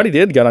smell it? Well, you already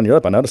did get on your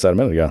lip. I noticed that a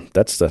minute ago.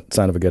 That's the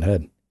sign of a good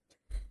head.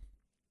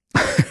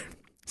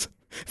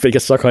 If it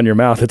gets stuck on your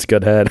mouth, it's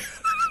good head.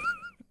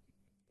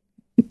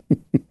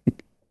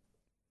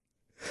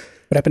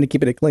 What happened to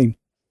keeping it clean?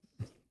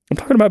 I'm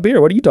talking about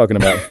beer. What are you talking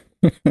about?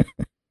 What do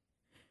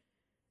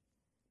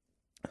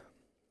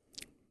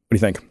you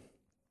think?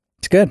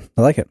 It's good.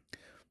 I like it.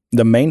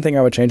 The main thing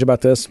I would change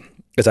about this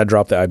is I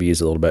dropped the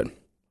IBUs a little bit.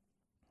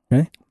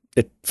 Okay.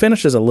 It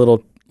finishes a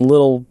little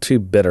too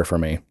bitter for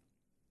me.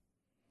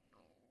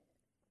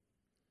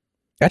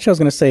 Actually, I was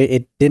going to say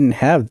it didn't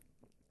have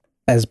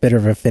as bitter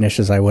of a finish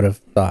as I would have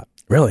thought.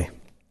 Really?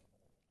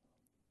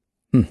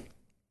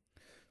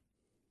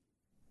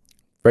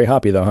 Very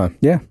hoppy though, huh?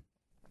 Yeah.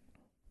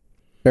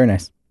 Very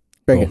nice.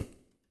 Very good.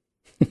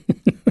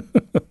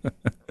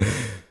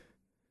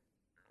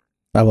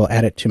 I will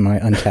add it to my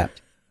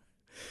Untapped.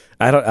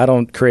 I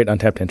don't create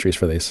Untapped entries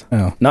for these.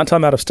 Oh. Not until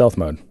I'm out of stealth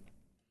mode.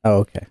 Oh,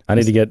 okay. I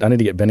need to get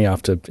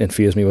Benioff to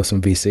infuse me with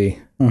some VC.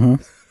 Mm-hmm.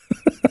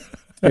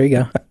 There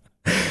you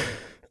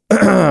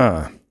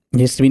go.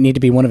 You need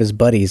to be one of his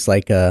buddies,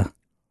 like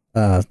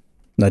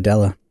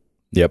Nadella.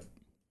 Yep.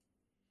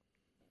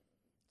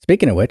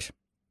 Speaking of which,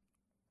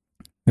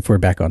 if we're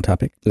back on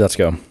topic, let's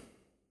go.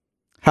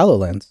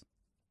 HoloLens.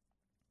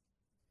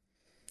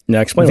 Now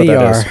explain VR.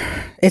 What that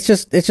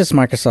is. It's just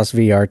Microsoft's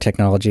VR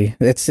technology.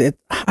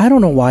 I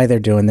don't know why they're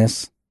doing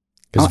this.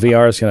 Because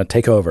VR is going to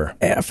take over.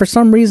 For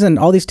some reason,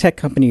 all these tech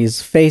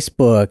companies,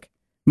 Facebook,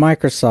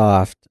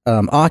 Microsoft,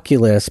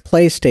 Oculus,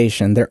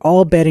 PlayStation, they're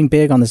all betting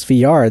big on this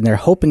VR and they're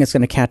hoping it's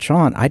going to catch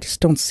on. I just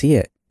don't see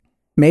it.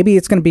 Maybe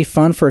it's going to be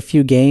fun for a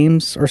few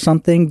games or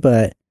something,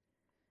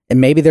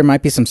 and maybe there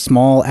might be some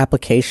small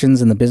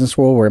applications in the business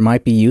world where it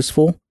might be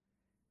useful.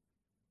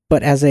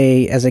 But as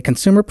a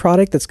consumer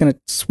product that's going to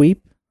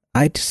sweep,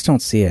 I just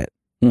don't see it.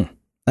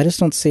 I just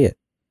don't see it.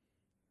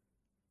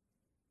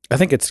 I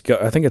think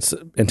it's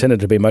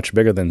intended to be much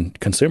bigger than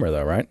consumer,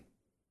 though, right?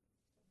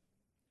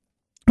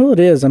 Well,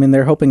 it is. I mean,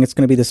 they're hoping it's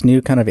going to be this new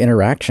kind of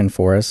interaction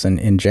for us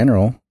in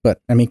general.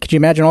 But, I mean, could you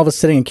imagine all of us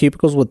sitting in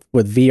cubicles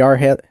with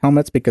VR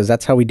helmets because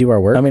that's how we do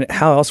our work? I mean,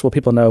 how else will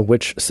people know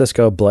which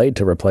Cisco blade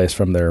to replace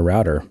from their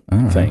router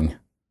thing?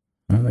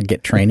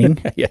 Get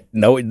training. Yeah,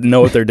 know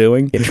what they're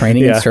doing. Get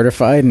training and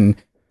certified and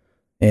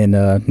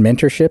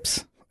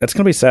mentorships. It's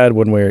going to be sad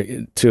when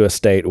we're to a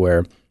state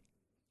where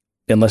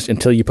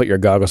until you put your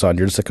goggles on,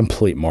 you're just a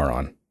complete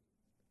moron.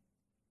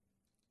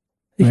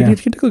 Can you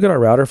take a look at our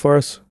router for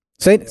us?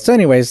 So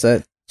anyways,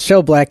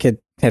 Shell Black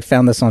had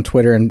found this on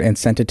Twitter and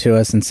sent it to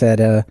us and said,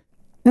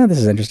 this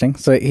is interesting.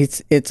 So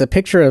it's a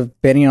picture of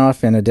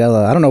Benioff and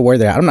Adela. I don't know where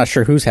they're at. I'm not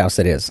sure whose house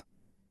it is.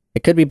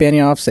 It could be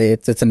Benioff's.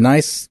 It's a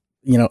nice,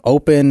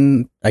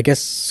 open, I guess,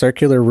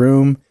 circular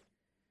room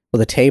with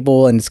a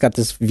table, and it's got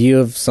this view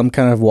of some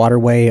kind of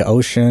waterway,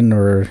 ocean,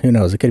 or who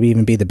knows. It could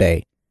even be the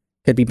bay.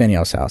 Could be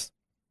Benioff's house.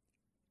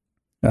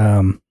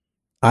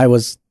 I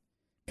was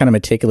kind of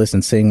meticulous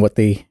in seeing what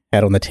they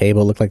had on the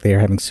table. It looked like they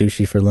were having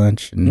sushi for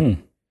lunch.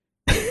 And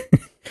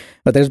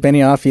but there's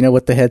Benioff,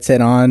 with the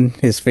headset on,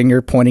 his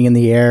finger pointing in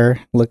the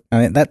air. Look,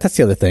 I mean, that's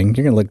the other thing.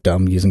 You're going to look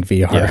dumb using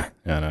VR. Yeah,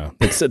 I know.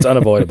 It's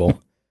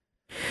unavoidable.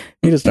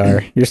 You just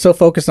are. You're so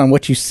focused on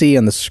what you see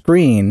on the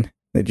screen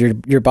that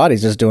your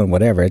body's just doing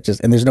whatever.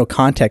 And there's no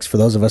context for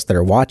those of us that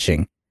are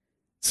watching.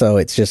 So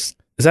it's just...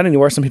 Is that any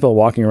worse than people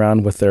walking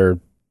around with their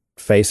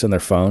face in their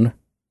phone,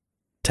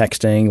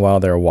 texting while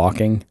they're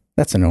walking?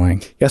 That's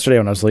annoying. Yesterday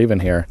when I was leaving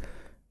here,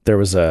 there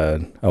was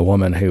a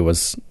woman who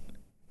was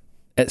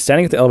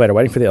standing at the elevator,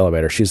 waiting for the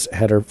elevator. She's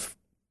had her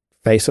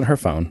face in her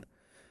phone,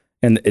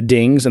 and it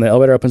dings, and the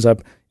elevator opens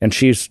up, and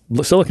she's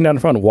still looking down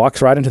her phone,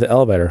 walks right into the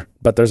elevator,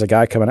 but there's a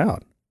guy coming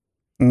out.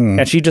 And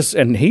he's just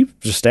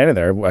standing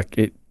there,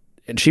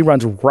 and she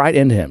runs right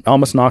into him,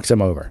 almost knocks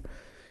him over.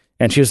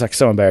 And she was like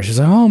so embarrassed. She's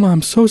like, "Oh, Mom,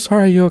 I'm so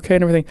sorry. Are you okay?"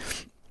 and everything.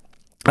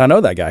 I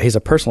know that guy. He's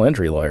a personal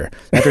injury lawyer.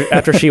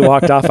 After she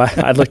walked off,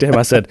 I looked at him.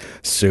 I said,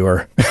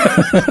 "Sewer."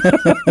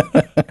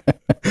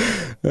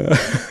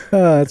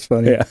 Oh, that's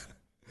funny.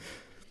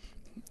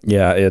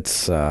 Yeah.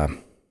 It's I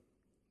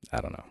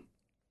don't know.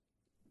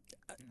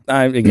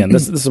 Again,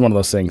 this is one of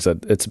those things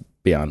that it's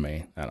beyond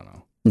me. I don't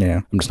know.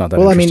 Yeah, I'm just not that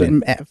interested. I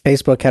mean,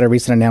 Facebook had a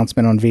recent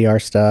announcement on VR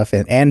stuff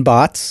and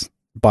bots.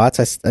 Bots,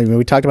 I mean,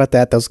 we talked about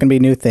that. That's going to be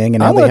a new thing.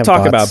 And I want to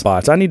talk about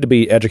bots. I need to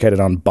be educated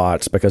on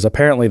bots because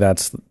apparently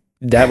that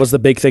was the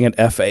big thing at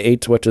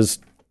F8, which is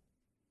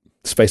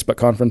this Facebook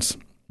conference.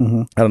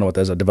 Mm-hmm. I don't know what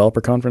that is, a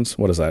developer conference?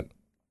 What is that?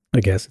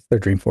 I guess it's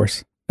their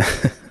Dreamforce.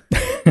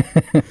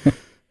 I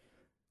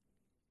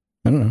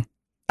don't know.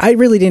 I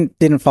really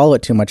didn't follow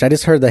it too much. I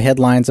just heard the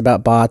headlines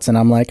about bots, and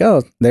I'm like,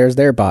 oh, there's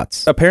their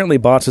bots. Apparently,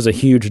 bots is a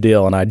huge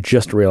deal, and I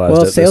just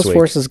realized it this week.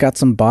 Salesforce has got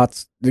some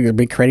bots. They're going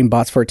to be creating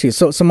bots for it too.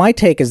 So my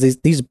take is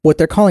these what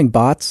they're calling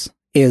bots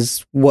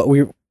is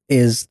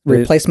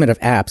replacement of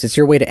apps. It's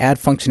your way to add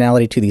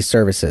functionality to these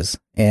services,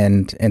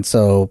 and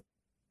so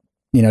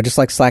just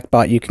like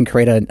Slackbot, you can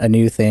create a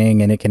new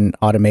thing and it can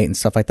automate and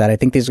stuff like that. I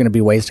think there's going to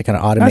be ways to kind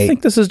of automate. I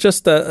think this is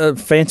just a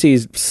fancy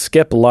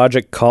skip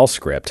logic call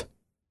script.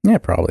 Yeah,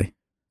 probably.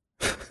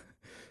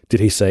 Did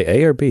he say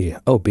A or B?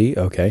 Oh, B,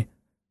 okay.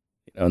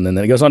 And then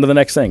it goes on to the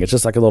next thing. It's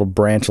just like a little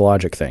branch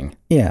logic thing.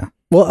 Yeah.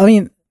 Well, I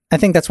mean, I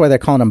think that's why they're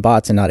calling them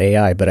bots and not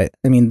AI. But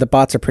I mean, the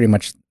bots are pretty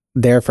much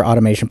there for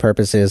automation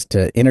purposes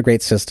to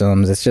integrate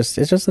systems. It's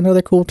just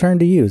another cool term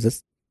to use.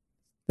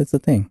 That's the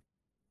thing.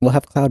 We'll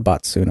have cloud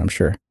bots soon, I'm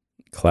sure.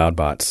 Cloud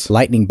bots.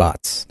 Lightning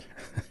bots.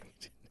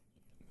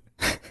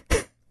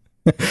 I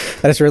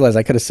just realized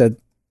I could have said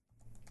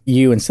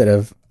you instead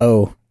of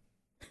O.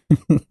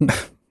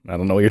 I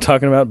don't know what you're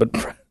talking about, but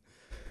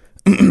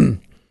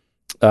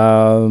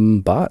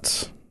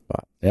bots.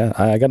 Yeah,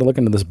 I got to look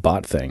into this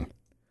bot thing.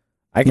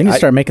 You need to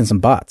start making some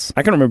bots.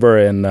 I can remember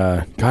in,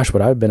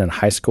 would I have been in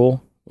high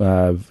school?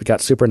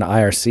 Got super into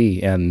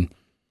IRC, and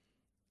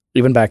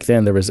even back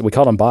then we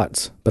called them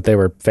bots, but they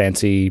were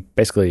fancy,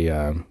 basically,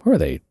 what were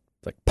they?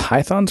 Like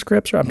Python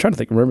scripts? Or I'm trying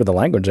to remember the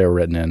language they were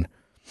written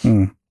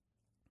in.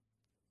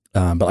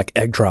 But like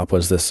Egg Drop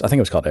was this, I think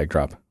it was called Egg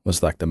Drop,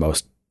 was like the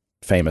most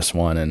famous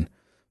one, and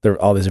there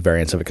were all these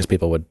variants of it because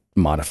people would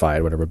modify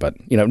it, whatever. But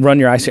run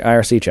your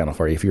IRC channel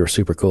for you if you were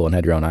super cool and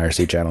had your own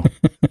IRC channel.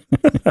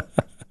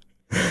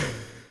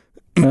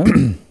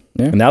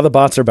 Yeah. And now the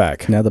bots are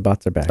back. Are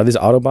these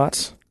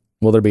Autobots?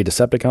 Will there be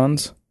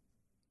Decepticons?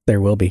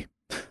 There will be.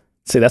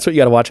 See, that's what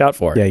you got to watch out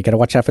for. Yeah, you got to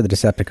watch out for the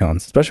Decepticons,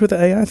 especially with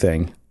the AI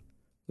thing.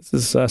 This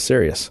is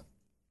serious.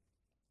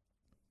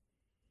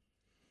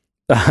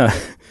 Do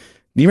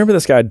you remember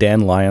this guy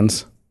Dan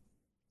Lyons?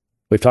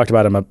 We've talked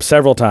about him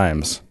several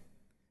times.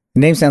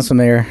 Name sounds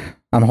familiar.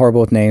 I'm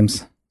horrible with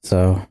names.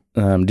 So,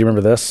 do you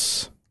remember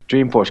this?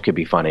 Dreamforce could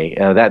be funny.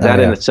 That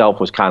in itself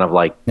was kind of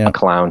like a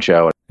clown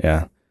show.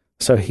 Yeah.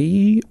 So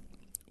he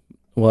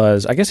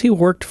was, I guess he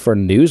worked for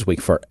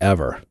Newsweek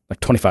forever, like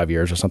 25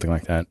 years or something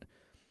like that.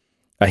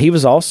 He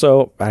was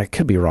also, I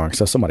could be wrong,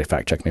 so somebody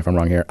fact check me if I'm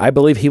wrong here. I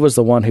believe he was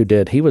the one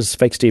he was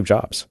fake Steve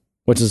Jobs,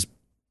 which is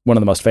one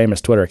of the most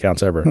famous Twitter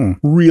accounts ever.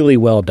 Really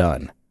well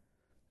done.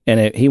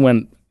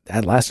 And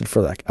that lasted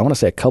for like, I want to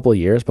say a couple of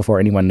years before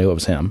anyone knew it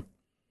was him.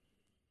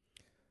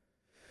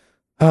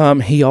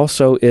 He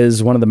also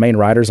is one of the main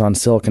writers on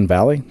Silicon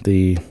Valley,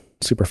 the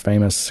super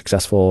famous,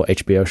 successful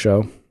HBO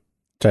show.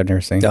 Which I've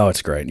never seen. Oh,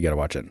 it's great. You got to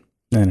watch it.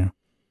 I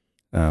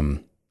know.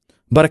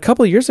 But a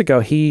couple of years ago,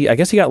 I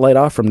guess he got laid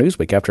off from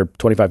Newsweek after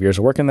 25 years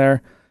of working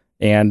there,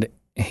 and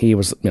he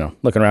was,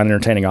 looking around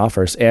entertaining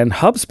offers. And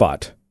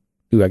HubSpot,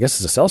 who I guess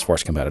is a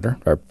Salesforce competitor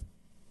or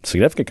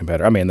significant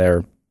competitor. I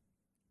mean,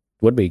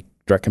 would be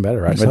direct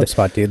competitor, right?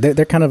 HubSpot, dude.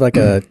 They're kind of like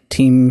a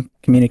team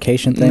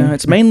communication thing. No,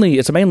 it's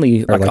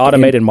mainly like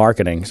automated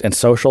marketing and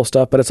social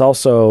stuff, but it's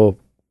also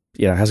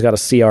has got a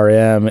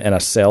CRM and a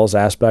sales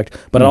aspect,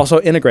 but it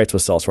also integrates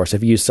with Salesforce.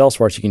 If you use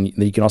Salesforce,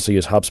 you can also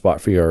use HubSpot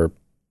for your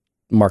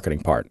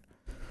marketing part.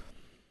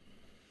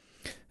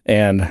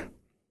 And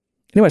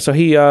anyway, so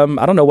he, I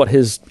don't know what he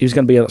was going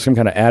to be some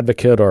kind of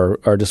advocate or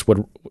just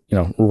would,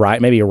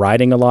 maybe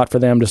writing a lot for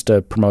them just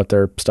to promote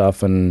their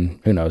stuff and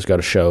who knows, go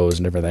to shows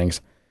and different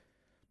things.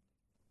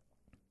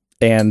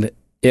 And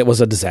it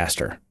was a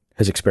disaster.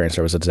 His experience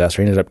there was a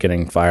disaster. He ended up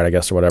getting fired, I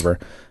guess, or whatever.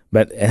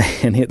 But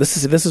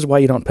this is why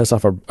you don't piss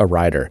off a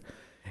writer.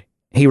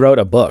 He wrote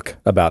a book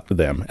about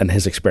them and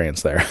his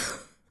experience there,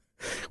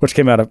 which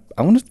came out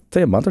I want to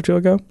say a month or two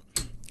ago,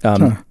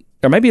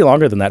 or maybe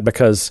longer than that,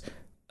 because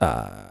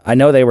I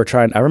know they were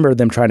I remember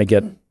them trying to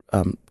get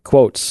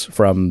quotes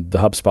from the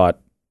HubSpot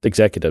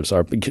executives,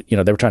 or they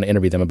were trying to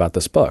interview them about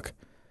this book,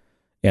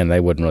 and they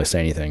wouldn't really say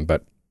anything.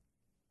 But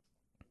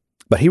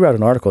he wrote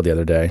an article the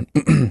other day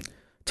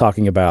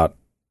talking about,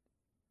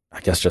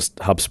 I guess, just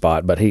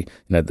HubSpot. But it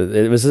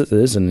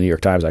is in the New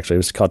York Times actually. It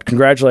was called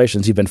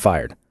 "Congratulations, You've Been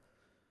Fired,"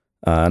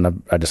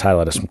 and I just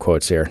highlighted some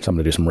quotes here. So I'm going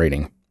to do some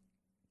reading.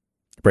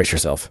 Brace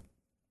yourself.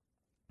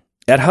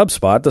 At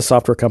HubSpot, the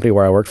software company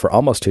where I worked for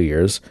almost 2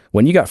 years,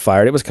 when you got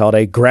fired, it was called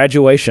a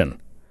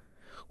graduation.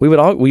 We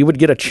would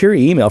get a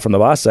cheery email from the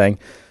boss saying,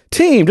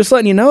 "Team, just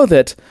letting you know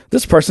that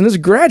this person has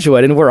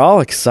graduated, and we're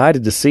all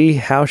excited to see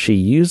how she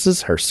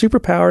uses her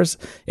superpowers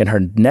in her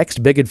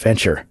next big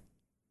adventure."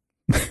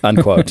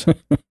 Unquote.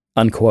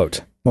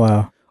 Unquote.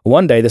 Wow.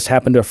 One day, this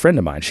happened to a friend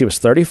of mine. She was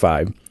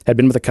 35, had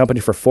been with the company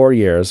for 4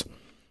 years,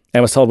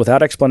 and was told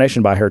without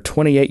explanation by her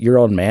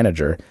 28-year-old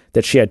manager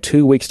that she had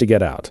 2 weeks to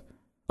get out.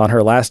 On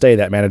her last day,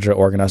 that manager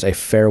organized a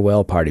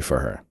farewell party for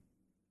her.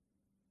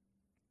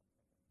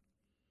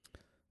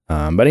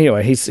 But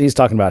anyway, he's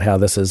talking about how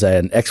this is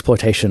an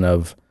exploitation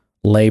of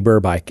labor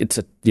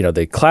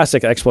the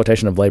classic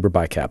exploitation of labor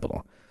by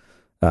capital.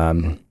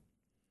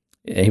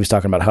 He was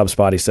talking about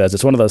HubSpot. He says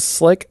it's one of those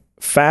slick,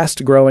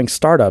 fast-growing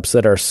startups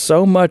that are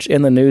so much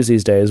in the news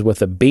these days with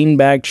the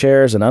beanbag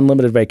chairs and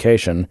unlimited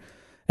vacation,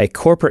 a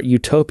corporate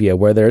utopia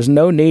where there is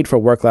no need for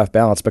work-life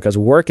balance because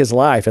work is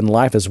life and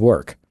life is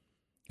work.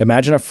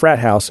 Imagine a frat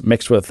house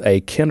mixed with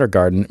a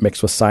kindergarten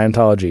mixed with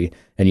Scientology,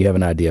 and you have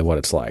an idea of what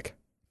it's like.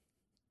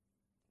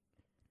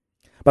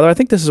 By the way, I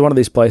think this is one of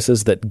these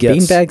places that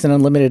gets... Beanbags and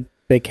unlimited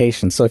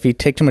vacation. So if you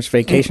take too much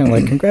vacation,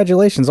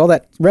 congratulations, all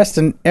that rest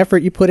and effort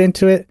you put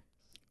into it,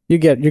 you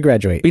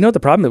graduate. You know what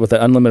the problem with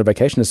the unlimited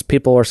vacation is?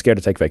 People are scared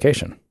to take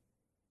vacation.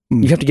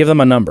 You have to give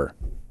them a number.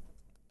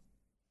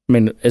 I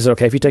mean, is it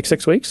okay if you take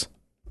 6 weeks?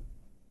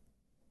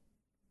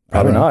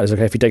 Probably not. Is it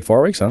okay if you take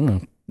 4 weeks? I don't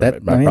know.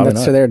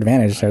 That's to their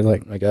advantage. They're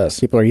I guess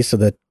people are used to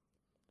the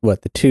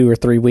 2 or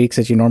 3 weeks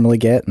that you normally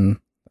get, and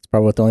that's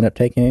probably what they'll end up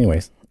taking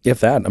anyways. If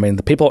that, I mean,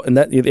 the people, and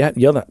that you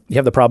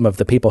have the problem of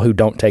the people who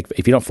don't take.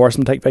 If you don't force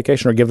them to take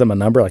vacation or give them a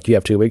number, like you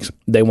have 2 weeks,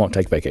 they won't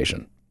take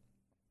vacation.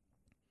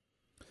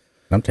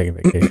 I'm taking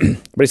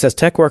vacation. But he says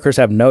tech workers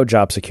have no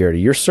job security.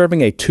 You're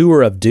serving a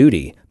tour of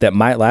duty that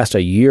might last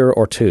a year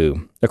or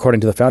two, according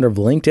to the founder of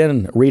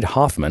LinkedIn, Reid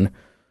Hoffman,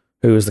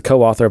 who is the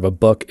co-author of a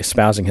book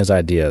espousing his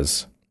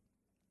ideas.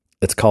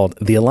 It's called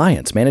The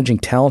Alliance, Managing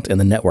Talent in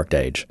the Networked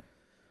Age.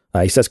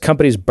 He says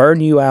companies burn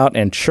you out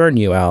and churn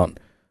you out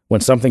when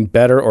something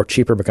better or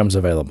cheaper becomes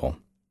available.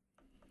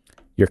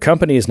 Your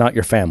company is not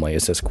your family,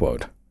 is his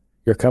quote.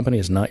 Your company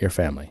is not your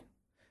family.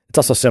 It's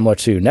also similar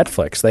to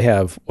Netflix. They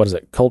have,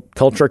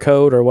 culture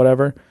code or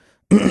whatever.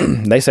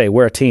 They say,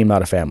 we're a team,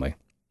 not a family.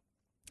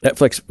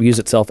 Netflix views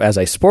itself as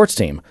a sports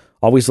team,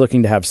 always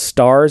looking to have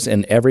stars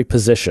in every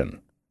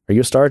position. Are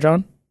you a star,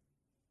 John?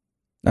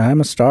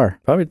 I'm a star.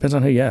 Probably depends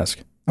on who you ask.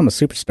 I'm a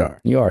superstar.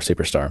 You are a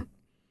superstar.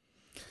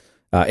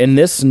 In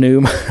this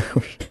new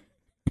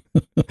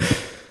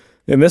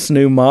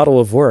model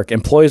of work,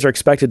 employees are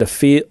expected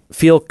to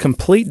feel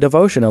complete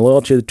devotion and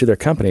loyalty to their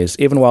companies,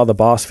 even while the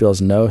boss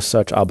feels no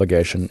such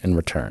obligation in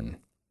return.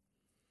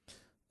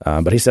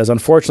 But he says,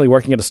 unfortunately,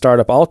 working at a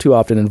startup all too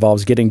often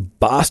involves getting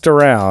bossed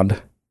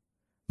around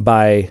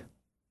by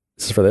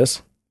this is for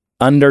this,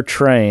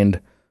 undertrained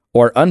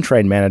or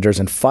untrained managers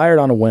and fired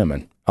on a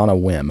whim, not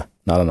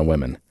on a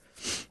women.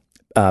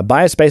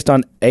 Bias based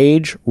on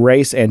age,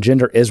 race, and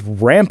gender is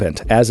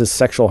rampant, as is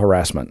sexual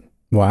harassment.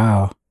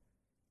 Wow.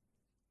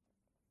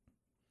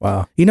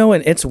 You know,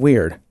 and it's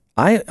weird.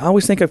 I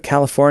always think of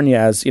California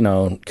as, you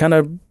know, kind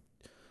of,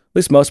 at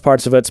least most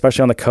parts of it,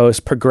 especially on the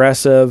coast,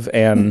 progressive,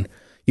 and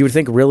you would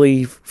think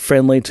really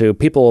friendly to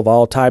people of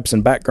all types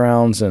and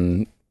backgrounds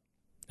and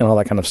all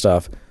that kind of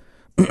stuff.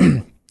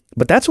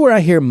 But that's where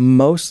I hear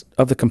most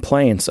of the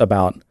complaints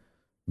about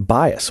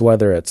bias,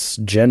 whether it's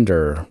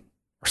gender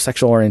or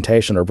sexual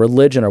orientation or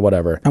religion or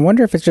whatever. I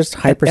wonder if it's just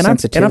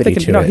hypersensitivity and I'm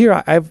thinking, to you know, it.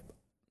 here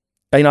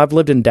I've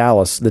lived in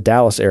Dallas, the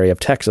Dallas area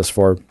of Texas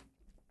for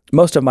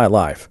most of my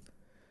life.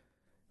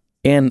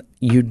 And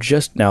you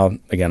just, now,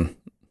 again,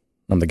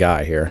 I'm the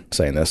guy here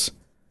saying this,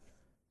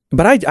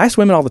 but I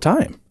swim in all the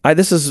time.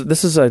 This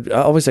is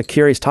always a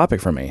curious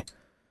topic for me.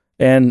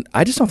 And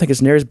I just don't think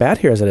it's near as bad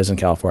here as it is in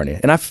California.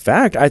 And in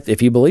fact,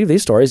 if you believe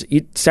these stories,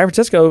 San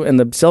Francisco and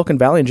the Silicon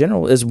Valley in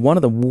general is one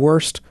of the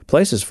worst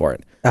places for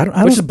it,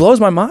 which just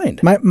blows my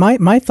mind.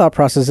 My thought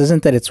process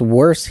isn't that it's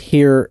worse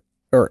here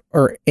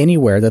or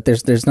anywhere, that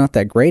there's not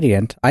that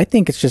gradient. I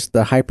think it's just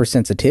the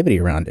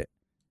hypersensitivity around it.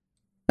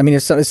 I mean,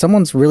 if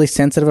someone's really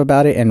sensitive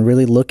about it and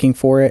really looking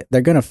for it,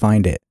 they're going to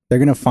find it. They're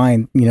going to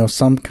find, you know,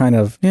 some kind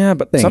of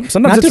but thing.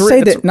 Sometimes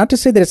not to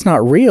say that it's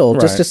not real,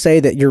 right. Just to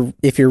say that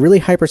if you're really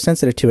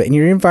hypersensitive to it, in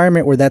your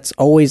environment where that's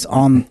always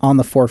on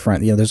the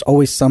forefront, you know, there's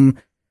always some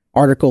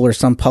article or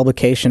some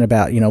publication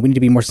about, you know, we need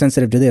to be more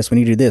sensitive to this, we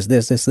need to do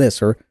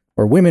this, or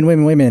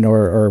women,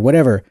 or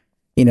whatever.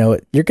 You know,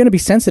 you're going to be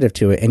sensitive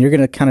to it, and you're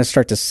going to kind of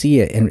start to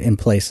see it in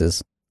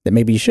places that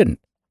maybe you shouldn't.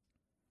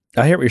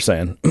 I hear what you're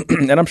saying,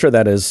 and I'm sure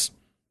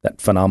that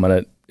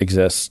phenomenon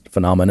exists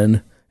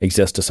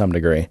to some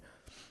degree.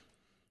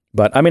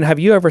 But, I mean, have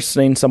you ever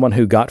seen someone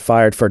who got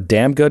fired for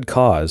damn good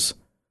cause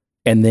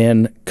and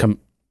then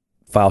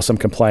file some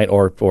complaint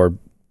or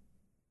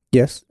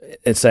yes,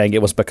 it's saying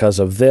it was because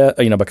of this,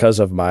 you know, because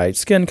of my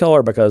skin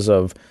color, because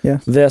of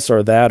this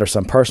or that, or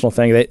some personal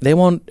thing? They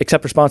won't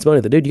accept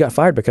responsibility that, dude, you got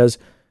fired because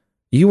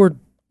you were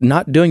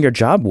not doing your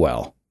job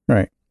well.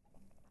 Right.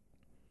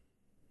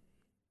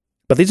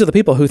 But these are the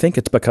people who think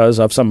it's because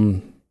of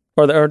some,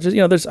 or just,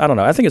 you know, there's, I don't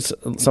know. I think it's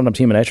sometimes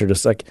human nature,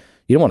 just like,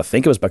 you don't want to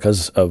think it was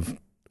because of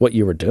what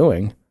you were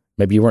doing.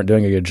 Maybe you weren't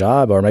doing a good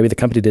job, or maybe the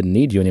company didn't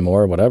need you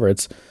anymore, or whatever.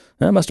 It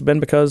must have been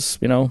because,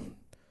 you know.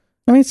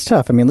 I mean, it's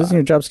tough. I mean, losing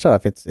your job's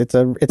tough. It's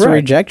a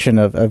rejection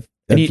of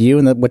you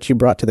and what you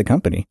brought to the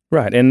company.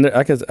 Right. And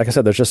like I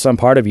said, there's just some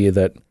part of you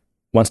that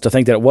wants to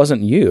think that it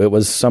wasn't you. It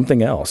was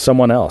something else,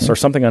 someone else, or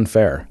something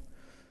unfair.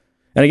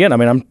 And again, I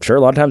mean, I'm sure a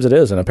lot of times it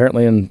is. And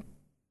apparently in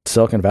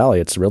Silicon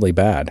Valley, it's really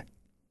bad.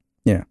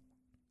 Yeah.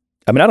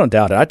 I mean, I don't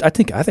doubt it. I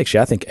think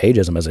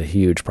ageism is a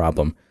huge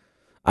problem.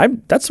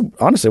 That's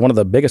honestly one of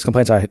the biggest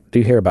complaints I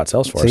do hear about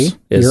Salesforce. See,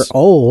 you're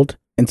old,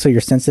 and so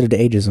you're sensitive to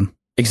ageism.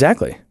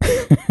 Exactly.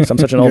 I'm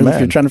such an old man.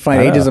 You're trying to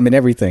find ageism in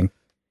everything.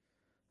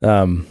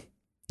 No,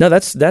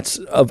 that's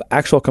of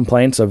actual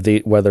complaints of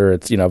whether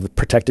it's, you know,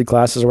 protected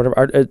classes or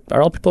whatever.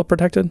 Are all people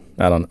protected?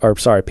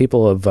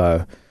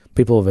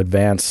 People of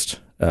advanced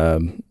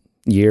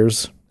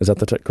years. Is that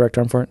the correct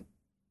term for it?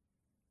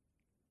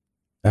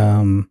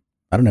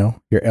 I don't know.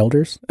 Your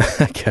elders,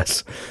 I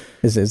guess.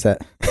 Is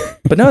that?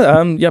 But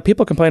no,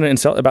 people complain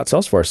about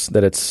Salesforce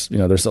that it's, you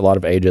know, there's a lot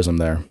of ageism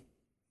there.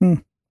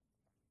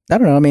 I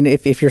don't know. I mean,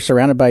 if you're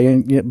surrounded by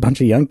a bunch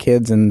of young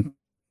kids and,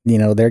 you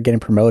know, they're getting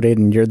promoted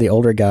and you're the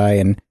older guy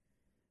and,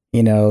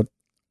 you know.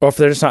 Or if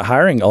they're just not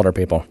hiring older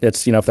people.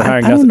 It's, you know, if they're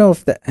hiring I don't know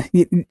if that,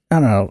 I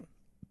don't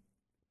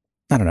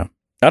know.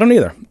 I don't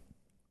either.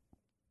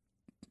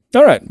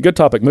 All right. Good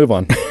topic. Move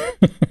on.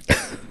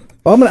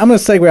 Well, I'm going to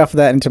segue off of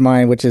that into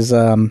mine, which is,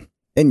 and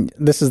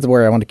this is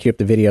where I want to cue up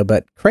the video,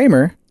 but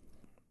Kramer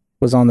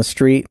was on the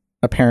street,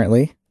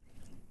 apparently,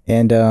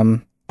 and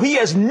he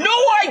has no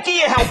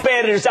idea how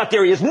bad it is out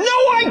there. He has no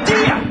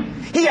idea.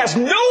 He has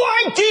no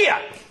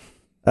idea.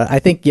 I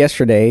think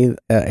yesterday,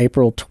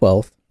 April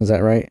 12th, is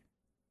that right?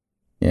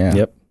 Yeah.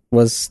 Yep.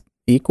 Was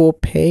Equal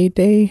Pay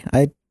Day?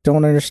 I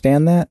don't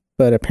understand that,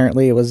 but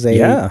apparently it was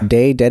a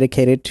day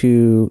dedicated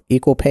to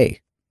equal pay.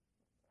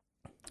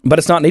 But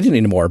it's not needed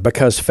anymore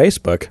because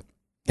Facebook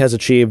has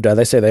achieved,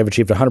 they say they've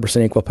achieved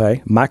 100% equal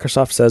pay.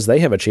 Microsoft says they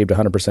have achieved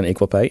 100%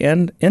 equal pay.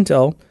 And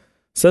Intel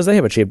says they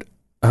have achieved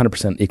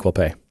 100% equal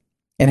pay.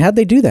 And how'd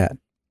they do that?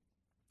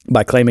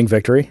 By claiming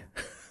victory.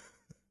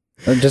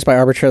 Or just by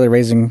arbitrarily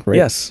raising rates?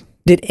 Yes.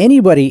 Did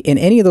anybody in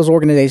any of those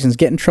organizations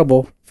get in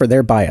trouble for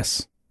their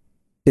bias?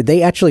 Did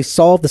they actually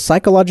solve the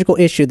psychological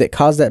issue that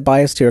caused that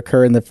bias to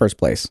occur in the first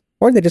place?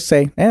 Or did they just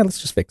say, let's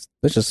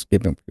just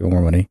give them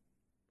more money?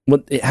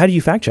 Well, how do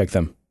you fact check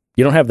them?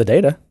 You don't have the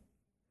data.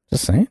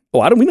 Just saying.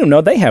 Well, we don't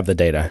know they have the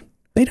data.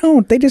 They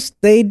don't. They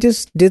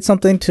just did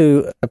something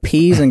to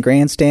appease and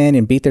grandstand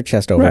and beat their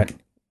chest over. Right.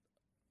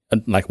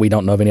 Like we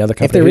don't know of any other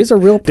company. If there is a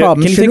real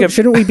problem,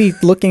 shouldn't we be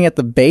looking at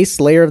the base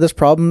layer of this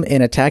problem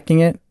and attacking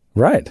it?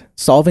 Right.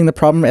 Solving the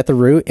problem at the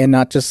root and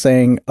not just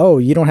saying, oh,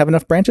 you don't have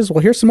enough branches? Well,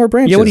 here's some more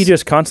branches. Yeah, what do you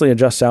just constantly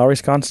adjust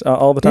salaries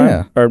all the time?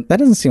 Yeah. Or that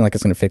doesn't seem like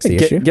it's going to fix the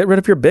issue. Get rid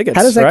of your bigots.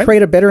 How does that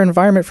create a better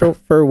environment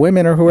for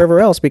women or whoever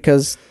else?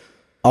 Because,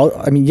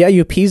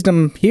 you appeased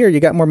them here,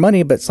 you got more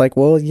money, but it's like,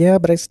 well, yeah,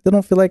 but I still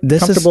don't feel like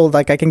comfortable,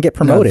 like I can get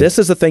promoted. No, this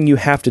is the thing you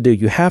have to do.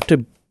 You have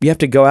to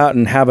go out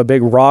and have a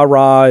big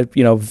rah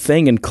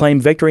thing and claim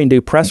victory and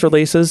do press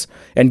releases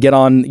and get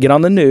on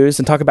the news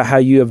and talk about how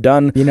you have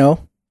done.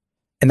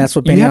 And that's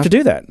what you have to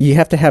do. That you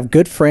have to have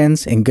good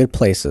friends in good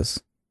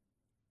places.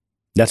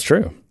 That's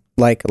true.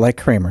 Like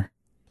Kramer,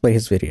 play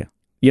his video.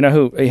 You know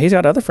who? He's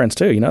got other friends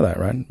too. You know that,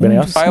 right?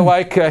 Benioff? I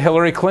like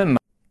Hillary Clinton.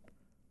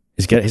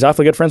 He's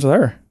awfully good friends with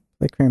her.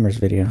 Play Kramer's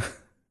video.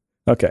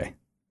 Okay.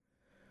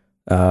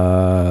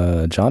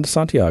 John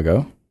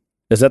DeSantiago.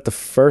 Is that the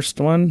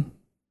first one?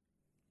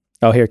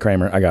 Oh, here,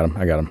 Kramer. I got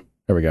him.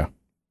 There we go.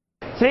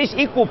 Today's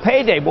equal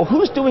pay day. Well,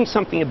 who's doing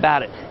something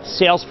about it?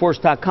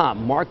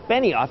 Salesforce.com. Mark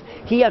Benioff,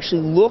 he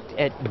actually looked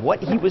at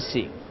what he was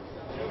seeing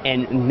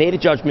and made a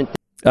judgment.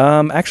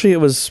 Actually,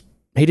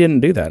 he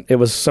didn't do that. It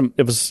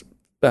was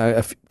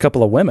a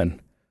couple of women,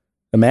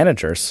 the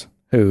managers,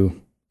 who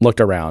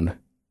looked around.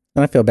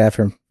 And I feel bad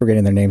for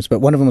forgetting their names, but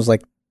one of them was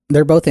like,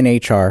 they're both in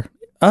HR.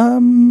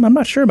 I'm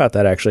not sure about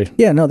that, actually.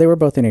 Yeah, no, they were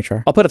both in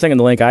HR. I'll put a thing in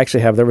the link.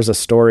 there was a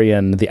story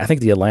in I think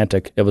the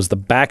Atlantic. It was the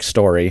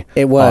backstory.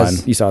 It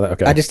was. You saw that?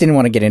 Okay. I just didn't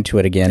want to get into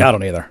it again. I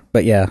don't either.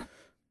 But yeah.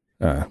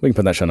 We can put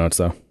in that show notes,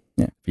 though.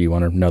 Yeah. If you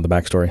want to know the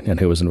backstory and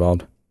who was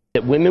involved.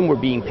 That women were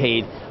being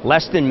paid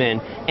less than men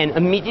and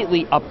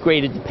immediately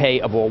upgraded the pay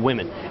of all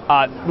women.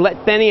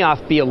 Let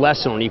Benioff be a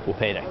lesson on equal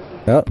pay day.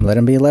 Oh, let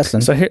him be a lesson.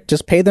 So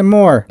just pay them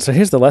more. So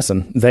here's the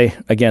lesson. They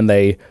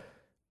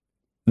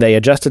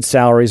adjusted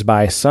salaries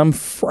by some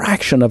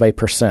fraction of a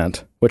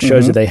percent, which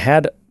shows you they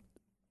had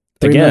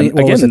was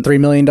it $3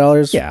 million?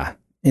 Yeah,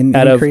 in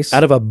increase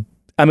out of a.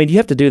 I mean, you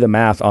have to do the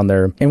math on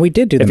their. And we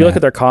did do. If you look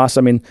at their costs,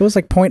 I mean, it was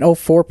like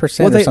 0.04%.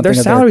 Well, or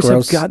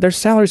something. Their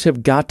salaries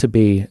have got to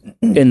be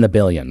in the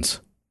billions,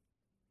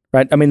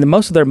 right? I mean, the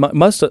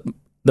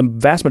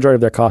vast majority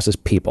of their cost is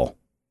people.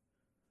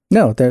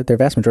 No, their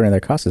vast majority of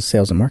their cost is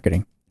sales and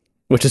marketing,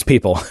 which is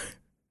people.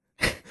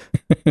 I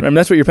mean,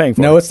 that's what you're paying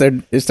for. No, it's their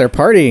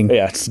partying.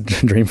 Yeah, it's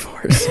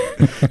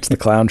Dreamforce. It's the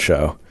clown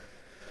show.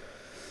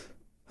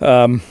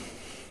 But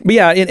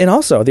yeah, and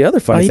also the other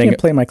funny thing. You can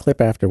play my clip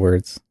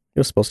afterwards. It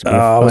was supposed to be.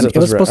 It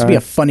was supposed to be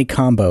a funny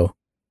combo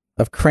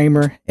of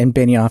Kramer and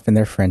Benioff and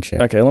their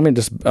friendship. Okay, let me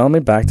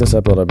back this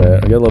up a little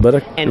bit. I get a little bit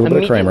of Kramer. And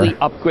immediately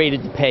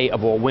upgraded the pay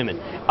of all women.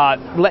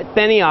 Let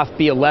Benioff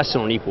be a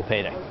lesson on equal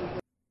pay day.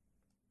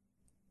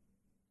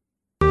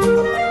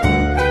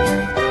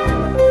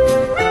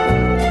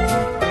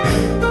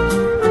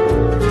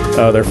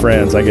 Oh, they're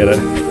friends. I get it.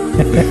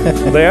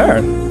 They are.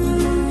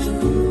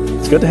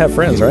 It's good to have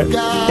friends, right?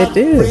 It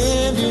is.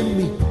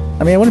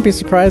 I mean, I wouldn't be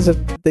surprised if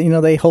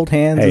they hold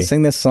hands and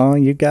sing this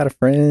song. You got a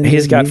friend.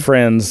 He's got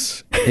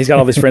friends. He's got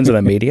all these friends in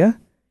the media.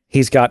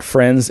 He's got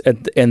friends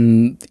at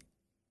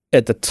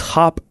the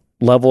top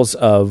levels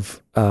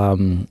of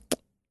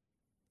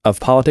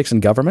politics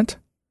and government.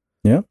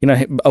 Yeah.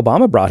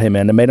 Obama brought him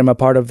in and made him a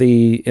part of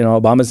the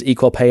Obama's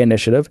equal pay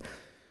initiative.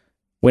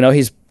 We know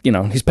he's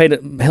paid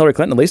Hillary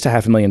Clinton at least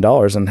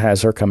 $500,000 and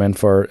has her come in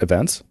for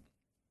events.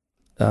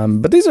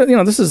 But these are,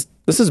 this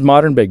is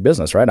modern big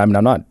business, right? I mean,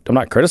 I'm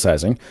not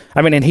criticizing.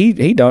 I mean, and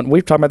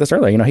we've talked about this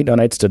earlier. He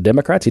donates to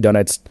Democrats. He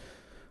donates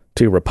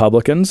to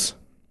Republicans.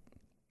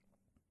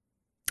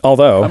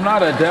 Although I'm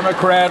not a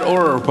Democrat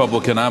or a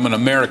Republican. I'm an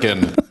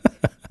American.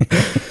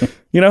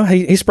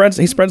 He spreads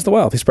the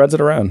wealth. He spreads it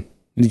around.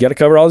 You got to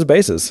cover all his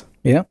bases.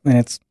 Yeah, and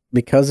it's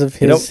because of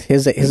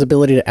his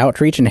ability to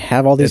outreach and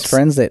have all these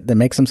friends that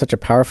makes him such a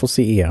powerful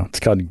CEO. It's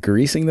called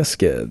greasing the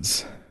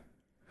skids.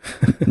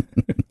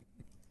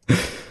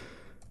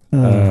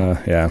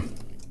 Yeah.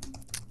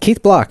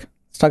 Keith Block.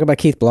 Let's talk about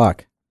Keith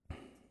Block.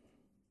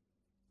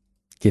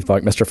 Keith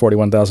Block, Mr.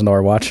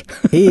 $41,000 watch.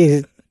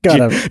 He's got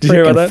a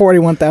freaking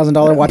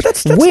 $41,000 watch.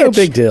 That's no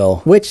big deal.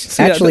 Which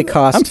actually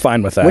cost. I'm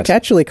fine with that. Which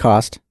actually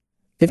cost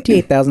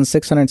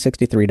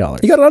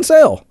 $58,663. You got it on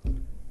sale.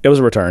 It was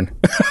a return.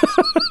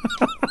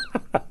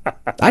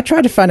 I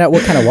tried to find out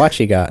what kind of watch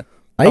he got.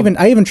 I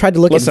even tried to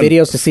look at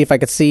videos to see if I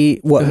could see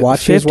what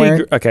watch he was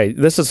wearing. Okay,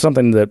 this is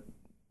something that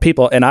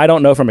people, and I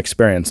don't know from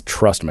experience,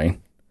 trust me,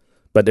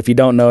 but if you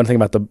don't know anything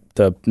about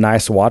the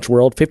nice watch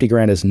world,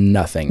 $50,000 is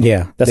nothing.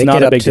 Yeah, that's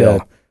not a big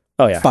deal.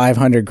 Oh yeah,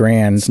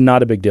 $500,000. It's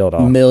not a big deal at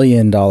all. $1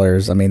 million.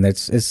 I mean,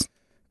 it's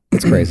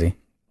crazy.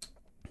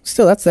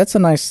 Still, that's a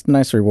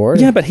nice reward.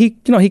 Yeah, but he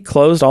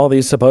closed all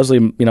these supposedly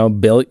billion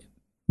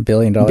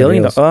dollar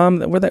deals. They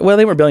weren't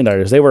 $1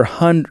 billion.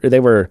 They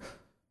were.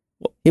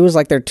 It was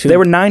like their two. They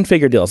were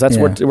 9-figure deals. That's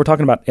what we're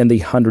talking about, in the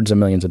hundreds of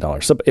millions of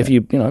dollars. So if you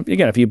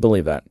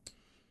believe that,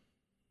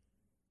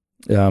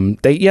 I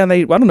don't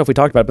know if we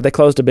talked about it, but they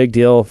closed a big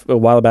deal a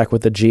while back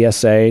with the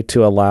GSA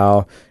to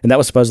allow, and that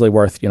was supposedly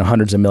worth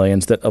hundreds of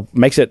millions. That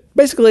makes it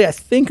basically. I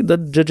think the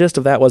gist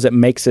of that was it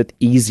makes it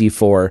easy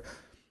for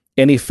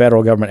any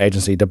federal government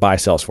agency to buy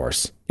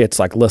Salesforce. It's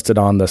like listed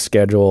on the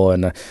schedule,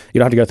 and you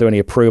don't have to go through any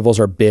approvals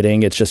or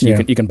bidding. It's just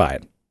you can buy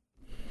it,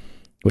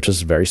 which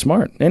is very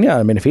smart. And yeah,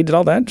 I mean, if he did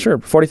all that, sure,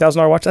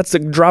 $40,000 watch, that's a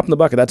drop in the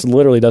bucket. That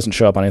literally doesn't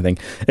show up on anything.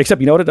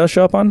 Except, you know what it does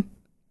show up on?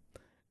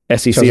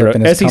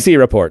 SEC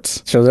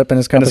reports. Shows up in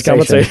his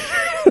compensation.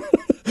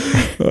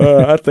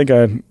 I think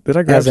did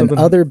I grab as something?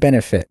 An other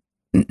benefit.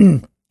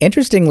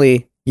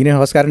 Interestingly, you know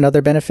who's got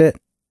another benefit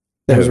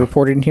that was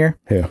reported in here?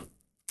 Who?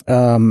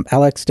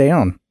 Alex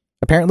Dayon.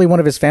 Apparently one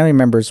of his family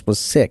members was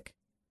sick,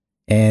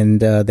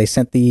 and they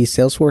sent the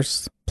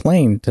Salesforce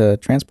plane to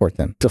transport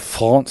them. To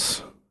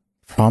France.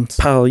 Paris.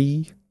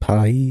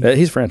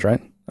 He's French,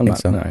 right? I'm not.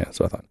 So. No, yeah, that's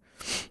what I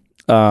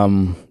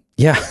thought.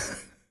 Yeah.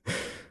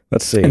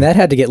 Let's see. And that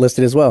had to get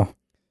listed as well.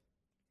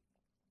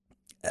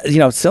 You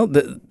know,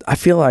 I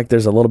feel like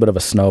there's a little bit of a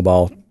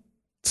snowball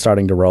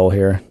starting to roll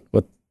here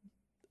with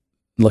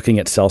looking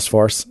at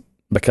Salesforce,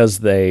 because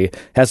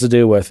has to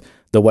do with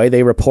the way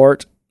they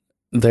report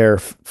their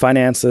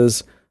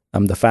finances,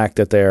 the fact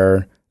that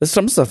this is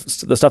some stuff,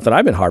 the stuff that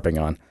I've been harping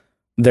on.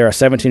 They're a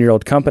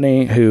 17-year-old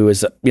company who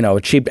is,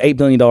 achieved $8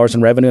 billion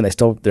in revenue, and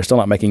they're still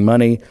not making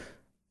money,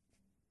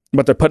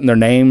 but they're putting their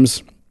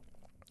names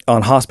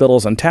on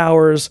hospitals and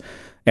towers,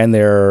 and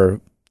they're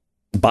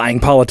buying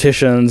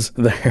politicians.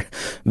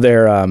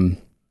 They're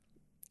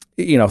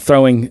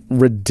throwing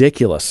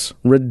ridiculous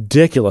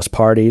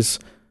parties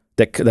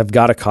that have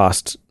got to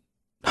cost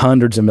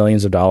hundreds of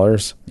millions of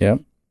dollars. Yeah.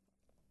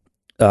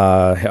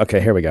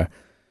 Okay, here we go.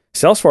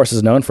 Salesforce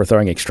is known for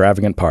throwing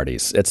extravagant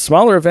parties. Its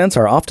smaller events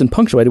are often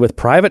punctuated with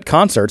private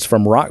concerts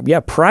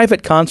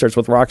private concerts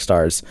with rock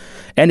stars,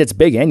 and its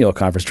big annual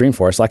conference,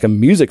 Dreamforce, like a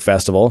music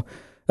festival,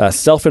 a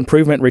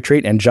self-improvement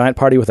retreat, and giant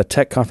party with a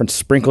tech conference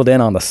sprinkled in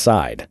on the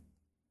side.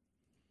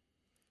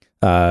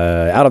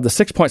 Out of the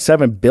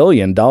 $6.7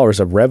 billion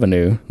of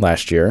revenue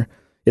last year,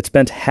 it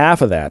spent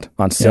half of that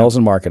on sales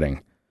and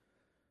marketing.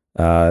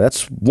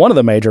 That's one of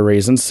the major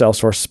reasons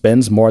Salesforce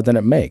spends more than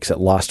it makes. It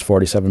lost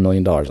 $47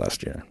 million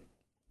last year.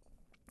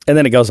 And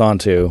then it goes on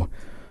to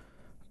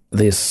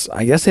this,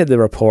 I guess they had the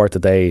report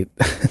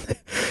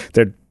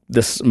that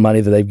this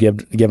money that they've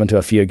given to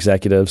a few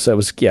executives. So it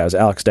was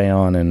Alex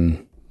Dayon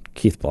and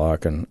Keith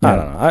Block. And I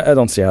don't know. I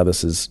don't see how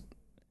this is.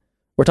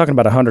 We're talking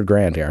about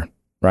 $100,000 here,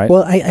 right?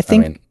 Well, I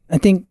think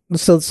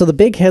so. So the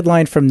big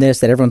headline from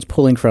this that everyone's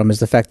pulling from is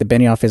the fact that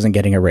Benioff isn't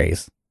getting a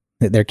raise.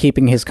 They're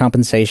keeping his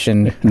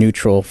compensation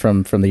neutral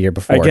from the year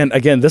before.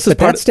 Again, this is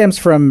that stems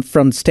from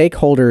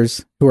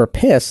stakeholders who are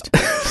pissed.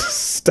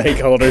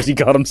 Stakeholders, you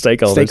call them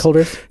stakeholders.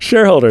 Stakeholders,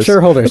 shareholders.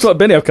 That's what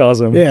Benioff calls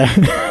them. Yeah,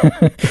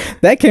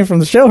 that came from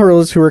the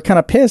shareholders who were kind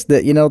of pissed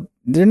that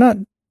they're not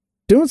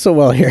doing so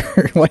well here.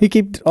 Why do you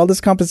keep all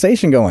this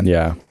compensation going?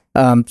 Yeah.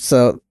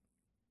 So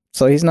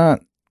he's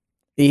not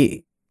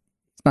going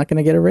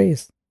to get a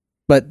raise.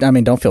 But I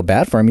mean, don't feel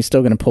bad for him. He's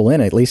still going to pull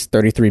in at least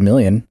 $33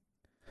 million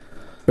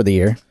for the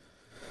year.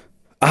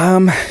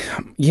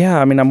 Yeah,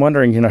 I mean, I'm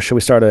wondering, should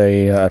we start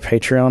a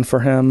Patreon for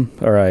him,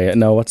 or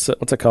what's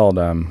it called?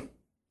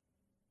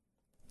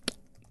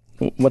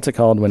 What's it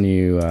called when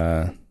you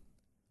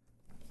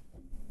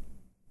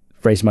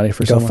raise money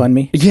for someone?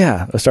 GoFundMe?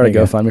 Yeah, I started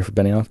GoFundMe for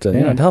Benioff to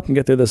help him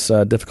get through this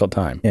difficult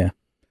time. Yeah,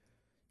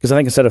 because I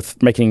think instead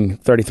of making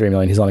 $33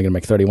 million, he's only going to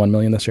make $31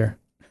 million this year.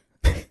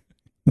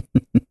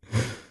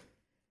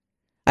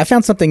 I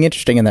found something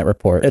interesting in that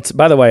report. It's,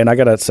 by the way, and I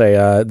gotta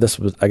say, this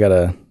was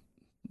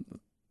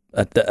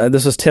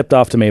tipped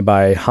off to me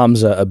by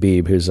Hamza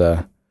Abib, who's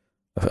a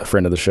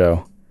friend of the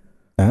show,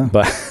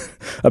 but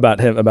about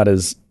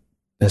his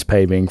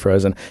pay being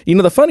frozen.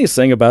 The funniest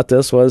thing about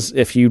this was,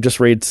 if you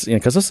just read,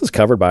 because this is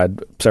covered by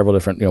several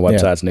different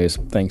websites, news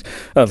things,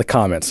 the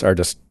comments are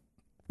just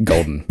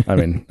golden. I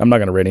mean, I'm not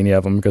going to read any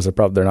of them because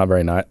they're not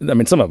very nice. I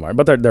mean, some of them are,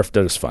 but they're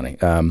just funny.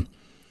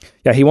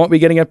 He won't be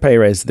getting a pay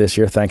raise this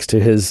year thanks to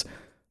his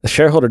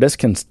shareholder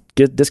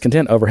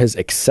discontent over his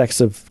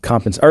excessive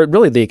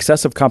the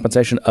excessive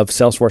compensation of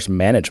Salesforce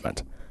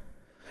management.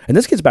 And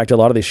this gets back to a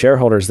lot of these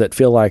shareholders that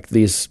feel like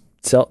these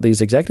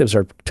executives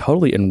are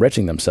totally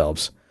enriching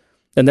themselves.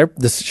 And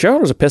the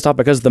shareholders are pissed off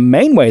because the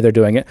main way they're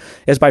doing it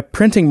is by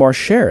printing more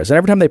shares. And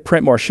every time they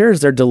print more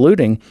shares, they're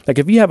diluting. Like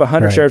if you have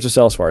 100 shares of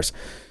Salesforce,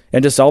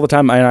 and just all the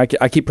time I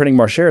keep printing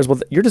more shares, well,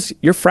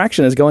 your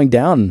fraction is going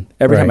down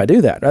every time I do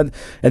that, and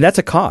that's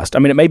a cost. I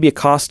mean, it may be a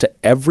cost to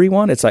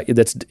everyone. It's like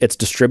it's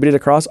distributed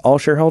across all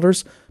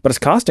shareholders, but it's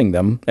costing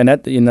them, and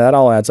that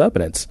all adds up,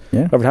 and it's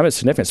over time it's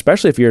significant.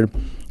 Especially if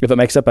it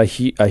makes up a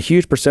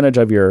huge percentage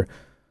of your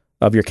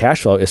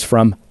cash flow is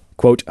from,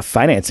 quote,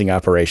 financing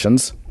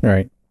operations,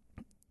 right?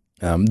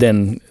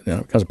 Then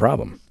it becomes a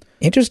problem.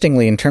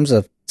 Interestingly, in terms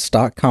of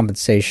stock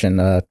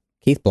compensation,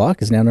 Keith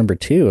Block is now number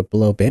 2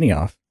 below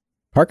Benioff.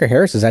 Parker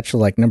Harris is actually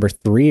like number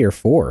 3 or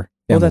 4.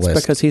 Well, that's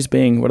because he's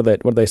being, what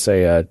do they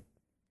say,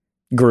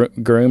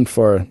 groomed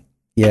for?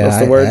 Yeah, what's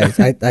the word?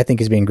 I think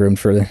he's being groomed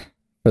for the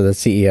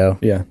CEO.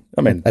 Yeah,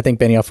 I mean, I think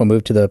Benioff will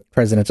move to the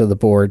president of the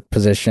board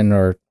position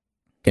or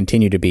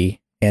continue to be,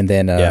 and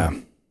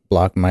then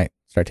Block might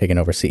start taking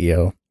over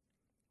CEO.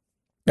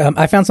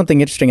 I found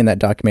something interesting in that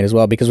document as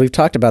well, because we've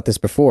talked about this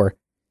before.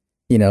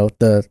 You know,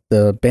 the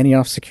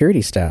Benioff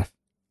security staff.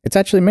 It's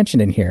actually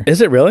mentioned in here.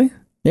 Is it really?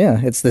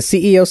 Yeah, it's the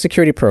CEO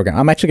security program.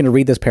 I'm actually going to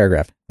read this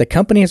paragraph. The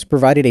company has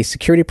provided a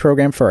security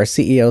program for our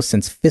CEO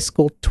since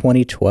fiscal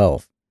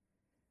 2012.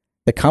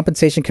 The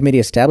compensation committee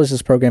established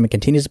this program and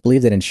continues to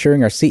believe that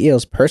ensuring our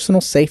CEO's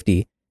personal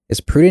safety is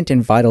prudent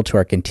and vital to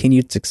our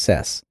continued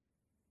success.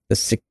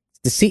 The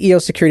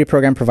CEO security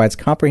program provides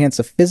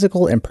comprehensive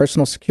physical and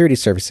personal security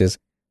services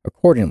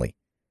accordingly.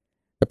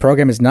 The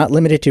program is not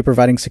limited to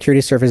providing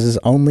security services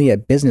only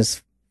at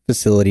business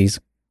facilities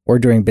or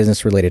during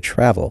business-related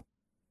travel.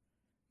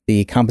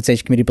 The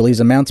compensation committee believes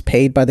amounts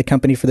paid by the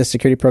company for this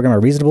security program are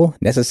reasonable,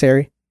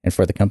 necessary, and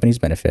for the company's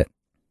benefit.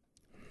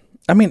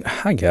 I mean,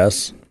 I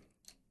guess.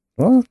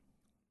 Well,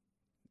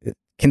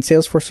 can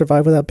Salesforce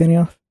survive without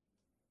Benioff?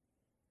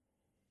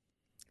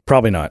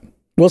 Probably not.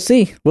 We'll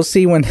see. We'll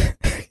see when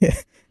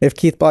if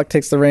Keith Block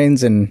takes the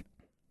reins, and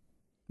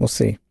we'll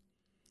see.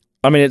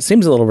 I mean, it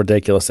seems a little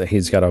ridiculous that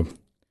he's got to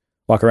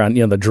walk around.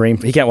 You know,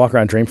 he can't walk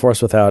around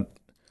Dreamforce without.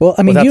 Well,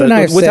 I mean, you and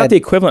I have without said, the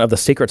equivalent of the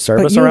Secret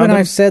Service you around and him.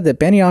 I've said that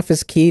Benioff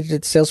is key to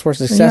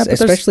Salesforce's success,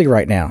 especially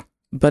right now.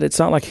 But it's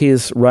not like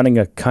he's running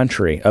a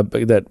country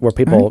where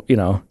people, you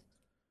know.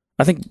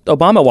 I think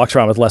Obama walks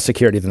around with less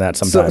security than that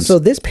sometimes. So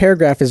this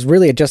paragraph is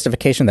really a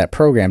justification of that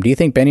program. Do you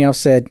think Benioff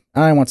said,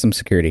 "I want some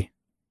security.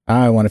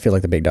 I want to feel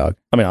like the big dog"?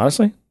 I mean,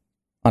 honestly.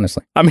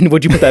 I mean,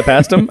 would you put that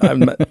past him?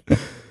 I'm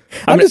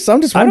just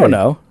wondering. I don't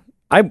know.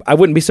 I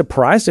wouldn't be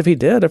surprised if he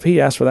did, if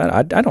he asked for that.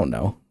 I don't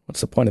know.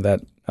 What's the point of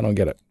that? I don't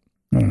get it.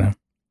 I don't know.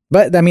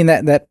 But, I mean,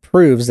 that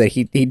proves that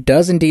he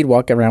does indeed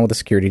walk around with a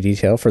security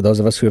detail, for those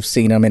of us who have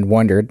seen him and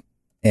wondered.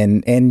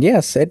 And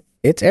yes,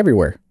 it's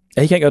everywhere.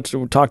 He can't go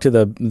to talk to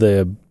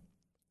the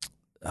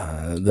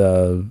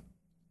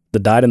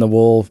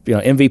dyed-in-the-wool, you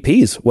know,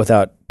 MVPs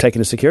without taking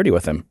the security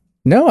with him.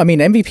 No, I mean,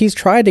 MVPs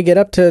tried to get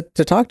up to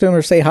talk to him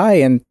or say hi,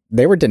 and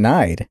they were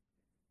denied.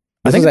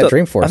 This was at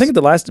Dreamforce. I think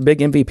the last big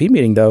MVP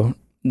meeting, though,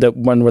 the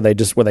one where they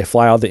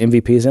fly all the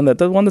MVPs in,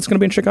 the one that's going to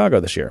be in Chicago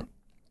this year.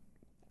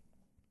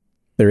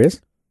 There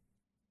is?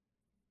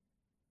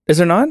 Is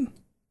there not?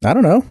 I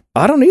don't know.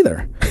 I don't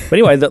either. But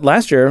anyway,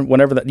 last year,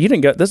 whenever you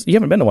didn't go, you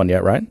haven't been to one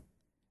yet, right?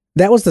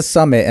 That was the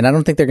summit, and I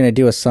don't think they're going to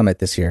do a summit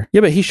this year.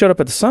 Yeah, but he showed up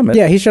at the summit.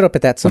 Yeah, he showed up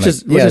at that summit.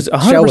 Which is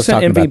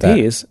 100%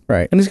 MVPs.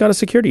 Right. And he's got a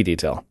security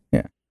detail.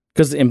 Yeah.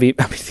 Because the MVP,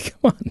 I mean,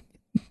 come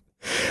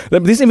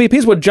on. These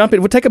MVPs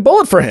would take a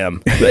bullet for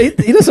him.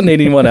 He doesn't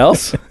need anyone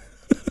else.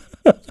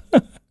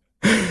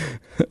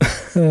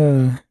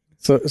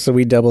 So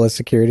we double as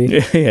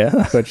security? Yeah.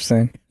 That's what you're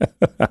saying?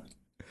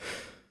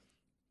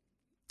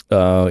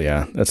 Oh,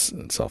 yeah.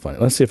 That's all funny.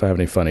 Let's see if I have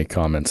any funny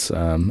comments.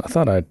 I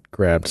thought I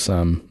grabbed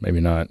some. Maybe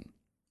not.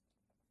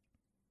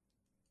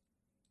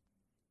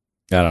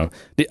 I don't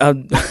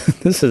know.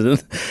 This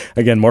is,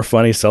 again, more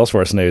funny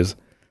Salesforce news.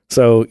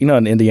 So, you know,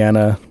 in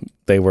Indiana,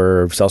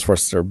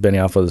 Salesforce or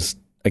Benioff was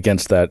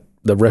against the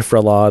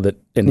RFRA law that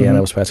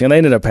Indiana was passing. And they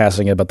ended up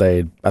passing it, but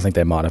I think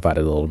they modified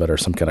it a little bit, or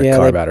some kind of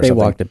carve out or something.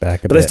 They walked it back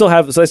a bit. But they still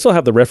have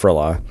the RFRA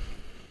law.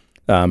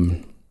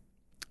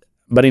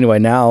 But anyway,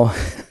 now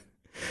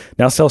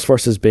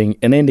Salesforce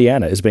in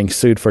Indiana is being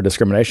sued for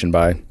discrimination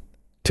by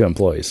 2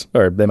 employees,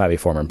 or they might be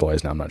former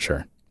employees now. I'm not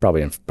sure.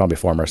 Probably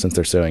former, since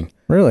they're suing.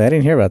 Really? I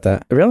didn't hear about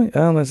that. Really?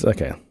 Oh, that's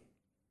okay.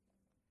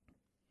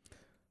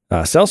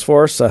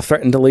 Salesforce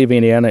threatened to leave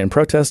Indiana in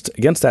protest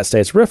against that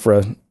state's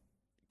RFRA,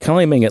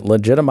 claiming it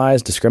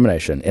legitimized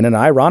discrimination. In an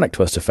ironic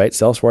twist of fate,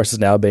 Salesforce is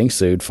now being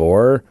sued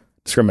for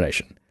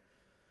discrimination.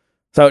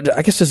 So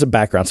I guess just a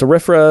background. So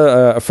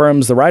RFRA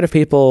affirms the right of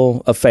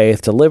people of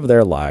faith to live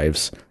their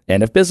lives,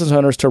 and of business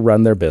owners to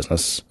run their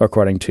business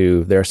according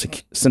to their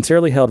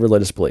sincerely held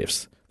religious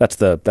beliefs. That's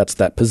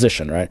that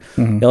position, right?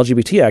 Mm-hmm.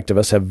 LGBT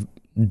activists have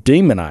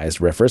demonized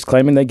RFRAs,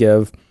 claiming they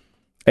give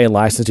a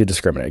license to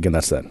discriminate. Again,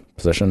 that's that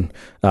position.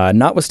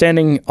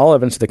 Notwithstanding all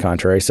evidence to the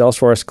contrary,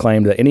 Salesforce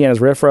claimed that Indiana's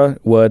RFRA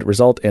would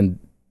result in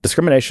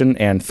discrimination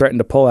and threatened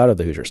to pull out of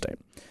the Hoosier State.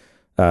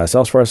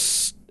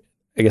 Salesforce,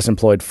 I guess,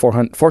 employed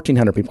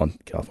 1,400 people in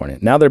California.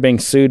 Now they're being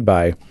sued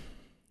by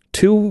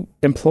 2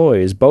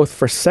 employees, both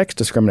for sex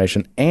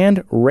discrimination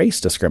and race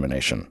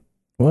discrimination.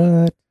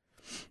 What?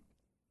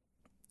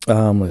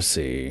 Let's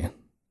see.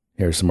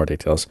 Here's some more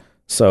details.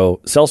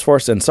 So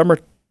Salesforce and Summer,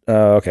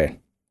 okay.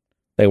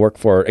 They worked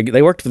for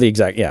the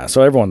exact, yeah.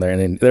 So everyone there,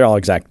 and they're all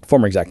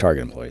former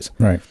ExactTarget employees.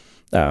 Right.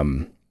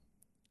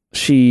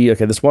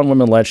 This one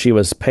woman alleged she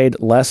was paid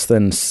less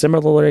than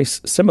similarly,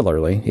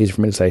 easy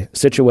for me to say,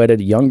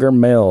 situated younger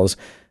males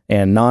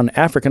and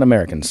non-African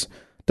Americans,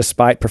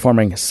 despite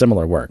performing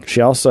similar work.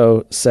 She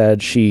also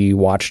said she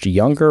watched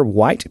younger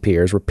white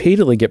peers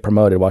repeatedly get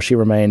promoted while she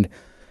remained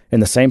in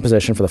the same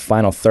position for the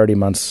final 30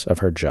 months of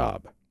her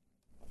job.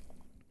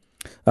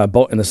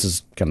 And this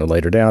is kind of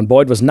later down.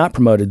 Boyd was not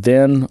promoted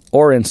then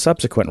or in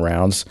subsequent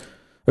rounds,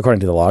 according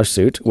to the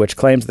lawsuit, which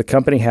claims the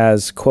company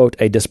has, quote,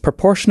 a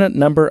disproportionate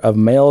number of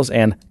males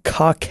and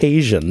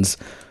Caucasians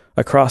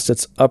across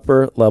its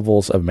upper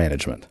levels of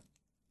management.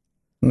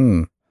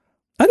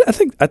 I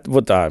think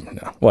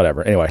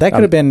whatever. Anyway, that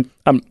could have been.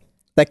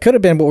 That could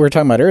have been what we were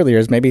talking about earlier.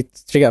 Is maybe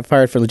she got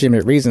fired for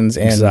legitimate reasons.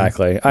 And,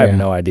 exactly. I have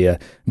no idea.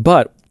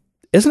 But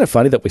isn't it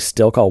funny that we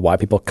still call white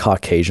people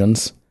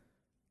Caucasians?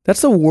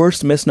 That's the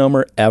worst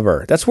misnomer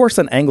ever. That's worse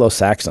than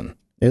Anglo-Saxon.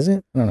 Is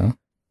it? I don't know.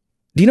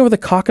 Do you know where the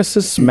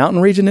Caucasus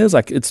mountain region is?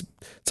 Like it's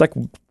like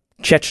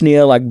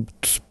Chechnya, like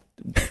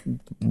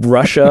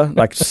Russia,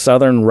 like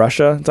southern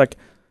Russia. It's like,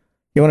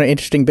 you want an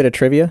interesting bit of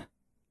trivia?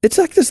 It's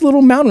like this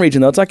little mountain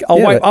region though. It's like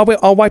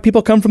all white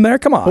people come from there.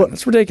 Come on,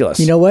 it's ridiculous.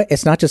 You know what?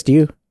 It's not just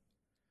you.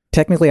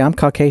 Technically, I'm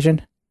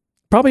Caucasian.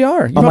 Probably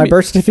are. On my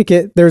birth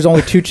certificate, there's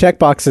only 2 check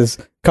boxes: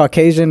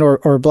 Caucasian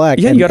or black.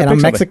 Yeah, and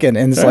I'm Mexican.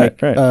 And it's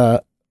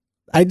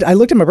I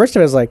looked at my birth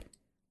certificate. I was like,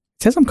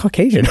 it says I'm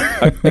Caucasian.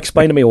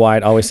 Explain to me why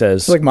it always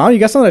says. Like, Mom, you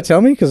got something to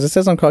tell me? Because it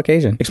says I'm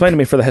Caucasian. Explain to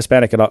me for the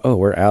Hispanic. Oh,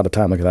 we're out of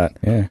time. Look at that.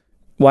 Yeah.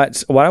 Why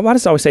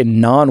does it always say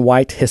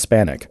non-white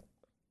Hispanic?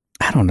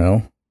 I don't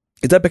know.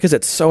 Is that because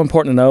it's so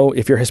important to know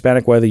if you're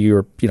Hispanic, whether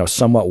you're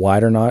somewhat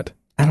white or not?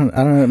 I don't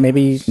know.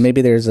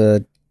 Maybe there's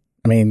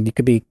you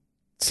could be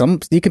some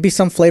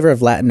flavor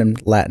of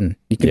Latin.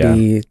 You could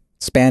be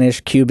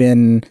Spanish,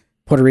 Cuban,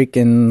 Puerto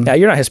Rican. Yeah,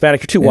 you're not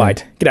Hispanic. You're too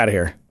white. Get out of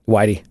here,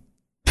 whitey.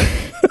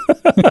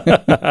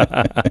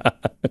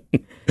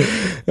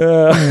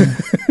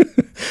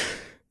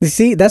 You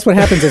see, that's what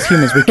happens as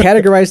humans. We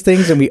categorize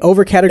things and we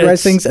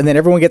over-categorize things, and then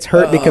everyone gets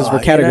hurt because we're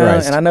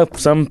categorized. And I know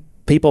some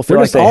people feel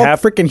we're like they all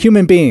have freaking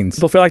human beings.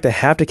 People feel like they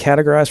have to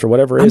categorize for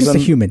whatever I'm reason. I'm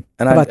just a human.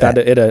 And How about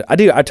that? I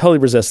do. I totally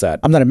resist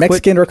that. I'm not a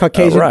Mexican or a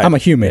Caucasian. Right. I'm a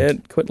human.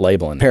 Quit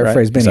labeling.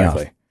 Paraphrase right? Benioff.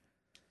 Exactly.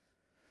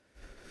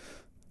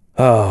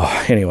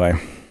 Oh, anyway.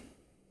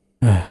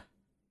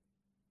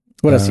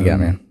 What else you got,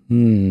 man?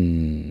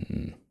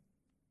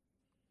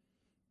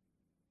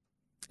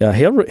 Yeah,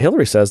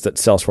 Hillary says that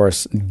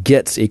Salesforce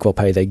gets equal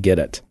pay. They get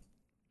it.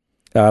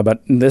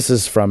 But this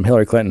is from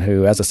Hillary Clinton,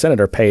 who, as a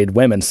senator, paid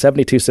women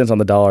 72 cents on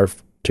the dollar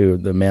to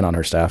the men on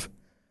her staff.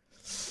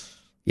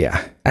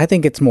 Yeah. I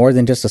think it's more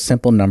than just a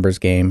simple numbers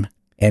game.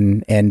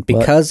 And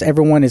because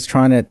everyone is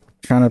trying to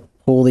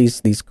pull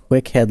these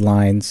quick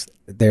headlines,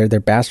 they're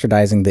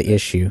bastardizing the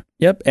issue.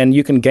 Yep, and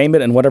you can game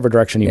it in whatever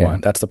direction you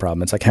want. That's the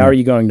problem. It's like, how are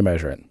you going to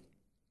measure it?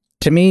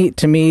 To me,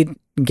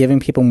 giving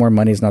people more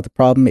money is not the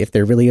problem. If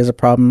there really is a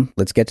problem,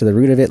 let's get to the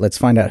root of it. Let's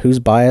find out whose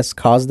bias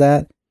caused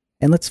that,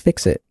 and let's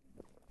fix it.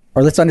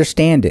 Or let's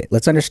understand it.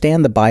 Let's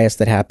understand the bias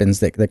that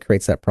happens that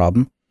creates that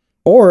problem.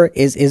 Or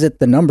is it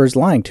the numbers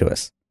lying to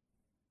us?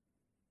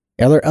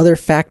 Are there other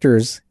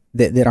factors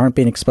that aren't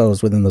being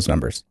exposed within those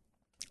numbers?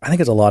 I think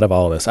it's a lot of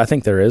all of this. I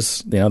think there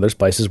is, there's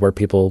places where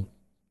people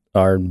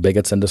are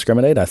bigots and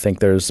discriminate. I think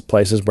there's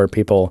places where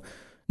people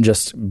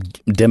just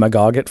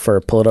demagogue it for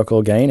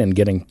political gain and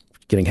getting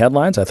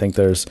headlines. I think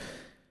there's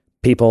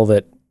people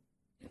that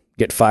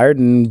get fired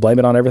and blame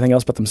it on everything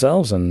else but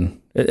themselves.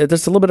 And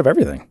there's a little bit of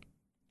everything.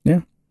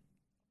 Yeah.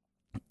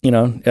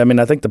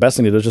 I think the best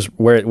thing to do is just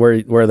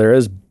where there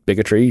is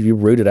bigotry, you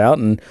root it out,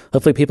 and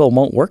hopefully people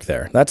won't work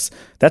there. I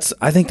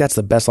think that's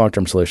the best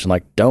long-term solution.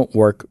 Like, don't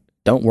work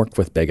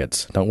with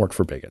bigots. Don't work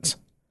for bigots.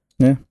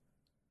 Yeah. If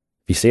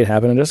you see it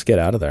happening, just get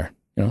out of there.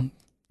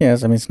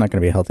 Yes, it's not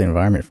going to be a healthy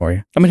environment for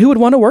you. Who would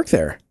want to work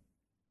there?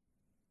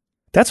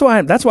 That's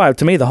why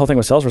to me the whole thing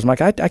with Salesforce, I'm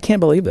like, I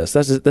can't believe this.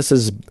 This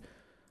is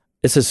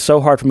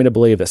so hard for me to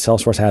believe that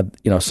Salesforce had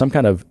some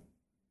kind of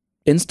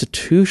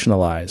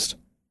institutionalized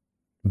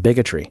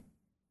bigotry.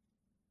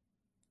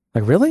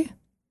 Like, really?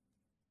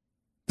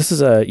 This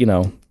is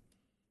one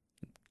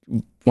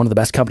of the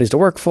best companies to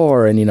work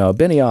for, and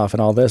Benioff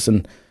and all this,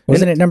 and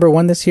wasn't it number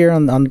 1 this year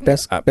on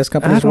best companies to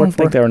work for? I don't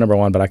think they were number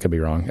 1, but I could be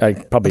wrong.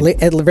 Probably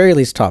at the very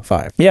least top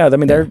 5. Yeah,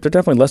 they're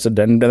definitely listed,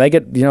 and they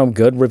get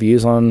good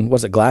reviews on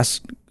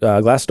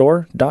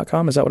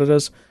Glassdoor.com. Is that what it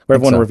is? Where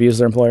everyone reviews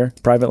their employer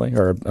privately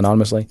or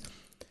anonymously.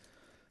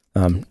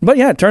 But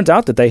yeah, it turns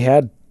out that they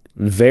had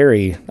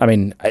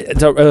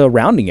it's a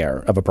rounding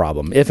error of a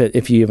problem,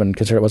 if you even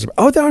consider it was.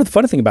 The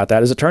funny thing about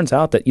that is it turns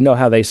out that,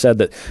 how they said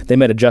that they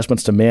made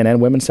adjustments to men and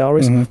women's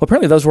salaries? Mm-hmm. Well,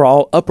 apparently those were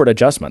all upward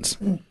adjustments.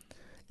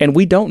 And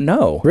we don't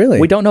know. Really?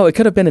 We don't know. It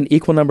could have been an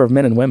equal number of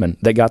men and women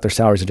that got their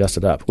salaries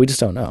adjusted up. We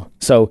just don't know.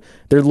 So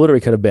there literally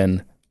could have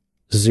been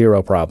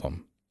zero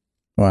problem.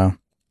 Wow.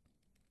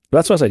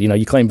 That's what I said.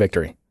 You claim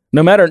victory.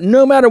 No matter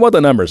what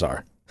the numbers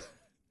are.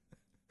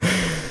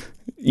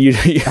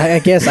 I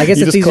guess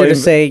it's easier to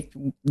say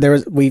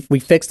we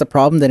fixed the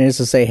problem than it is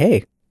to say,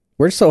 hey,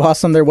 we're so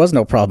awesome there was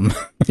no problem.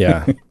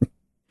 Yeah.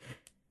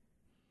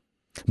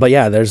 But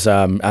yeah, there's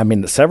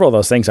several of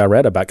those things I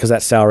read about, because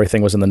that salary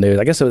thing was in the news.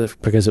 I guess it was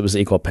because it was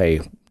Equal Pay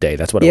Day.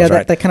 That's what it was,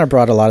 right? That kind of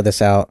brought a lot of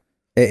this out.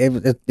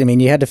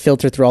 You had to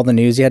filter through all the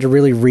news. You had to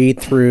really read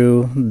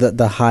through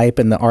the hype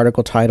and the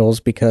article titles,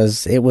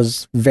 because it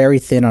was very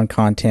thin on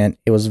content.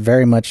 It was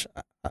very much,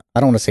 I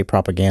don't want to say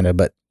propaganda,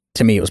 but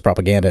to me it was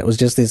propaganda. It was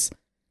just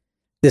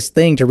this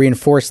thing to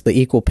reinforce the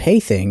equal pay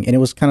thing. And it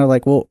was kind of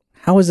like, well,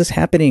 how is this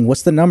happening?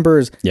 What's the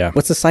numbers? Yeah.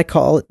 What's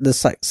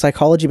the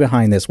psychology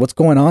behind this? What's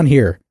going on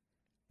here?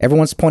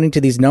 Everyone's pointing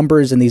to these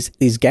numbers and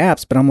these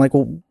gaps, but I'm like,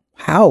 well,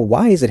 how?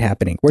 Why is it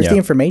happening? Where's the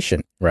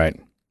information? Right.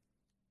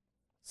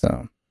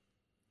 So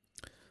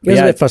it was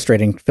a bit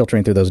frustrating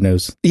filtering through those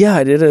news. Yeah,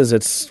 it is.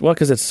 It's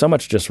because it's so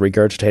much just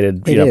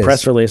regurgitated,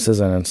 press releases,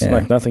 and it's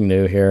like nothing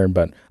new here.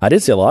 But I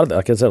did see a lot of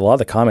like I said, a lot of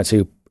the comments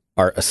who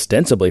are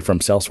ostensibly from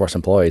Salesforce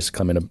employees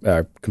complaining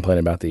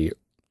about the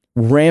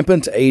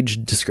rampant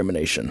age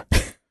discrimination.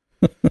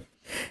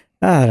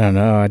 I don't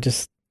know. I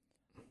just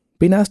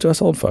be nice to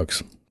us old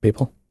folks,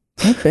 people.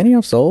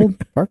 Benioff's old.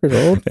 Parker's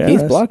old.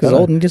 Keith Block is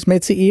old and just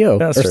made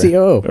CEO or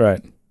COO.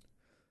 Right.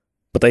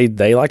 But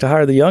they like to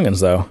hire the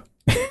youngins though.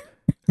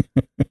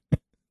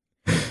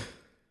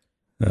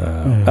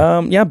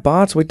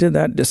 Bots. We did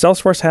that.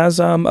 Salesforce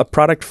has a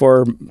product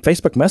for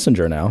Facebook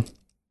Messenger now.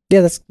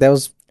 Yeah, that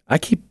was. I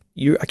can't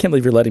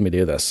believe you're letting me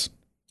do this.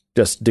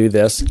 Just do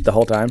this the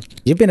whole time.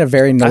 You've been a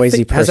very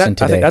noisy person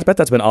today. I bet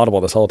that's been audible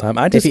this whole time.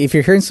 If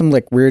you're hearing some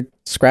like weird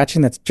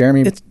scratching, that's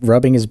Jeremy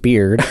rubbing his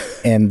beard,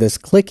 and this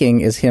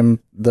clicking is him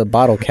the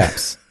bottle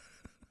caps.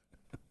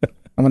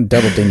 I'm gonna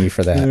double ding you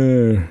for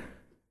that.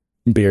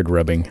 Beard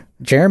rubbing.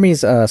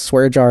 Jeremy's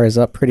swear jar is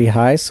up pretty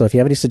high, so if you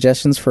have any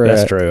suggestions for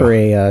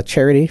a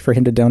charity for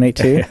him to donate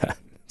to, yeah,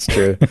 it's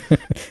true.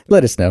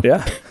 Let us know.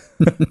 Yeah.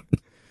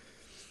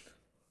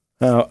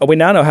 We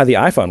now know how the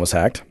iPhone was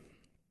hacked.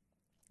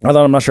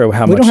 Although I'm not sure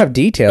how much. We don't have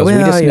details. We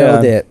just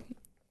know that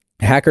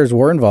hackers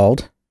were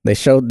involved. They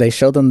showed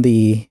them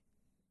the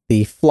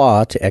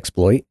flaw to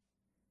exploit,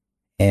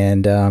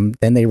 and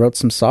then they wrote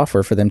some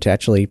software for them to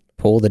actually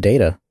pull the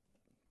data.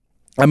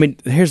 I mean,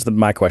 here's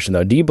my question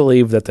though: do you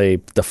believe that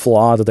the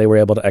flaw that they were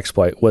able to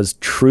exploit was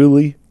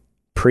truly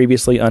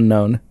previously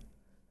unknown?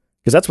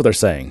 Because that's what they're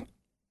saying.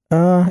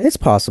 It's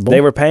possible.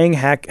 They were paying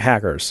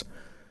hackers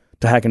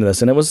to hack into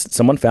this, and it was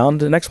someone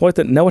found an exploit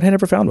that no one had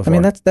ever found before. I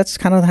mean, that's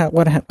kind of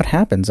what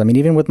happens. I mean,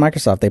 even with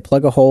Microsoft, they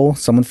plug a hole,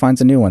 someone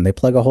finds a new one. They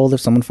plug a hole,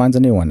 if someone finds a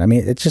new one. I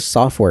mean, it's just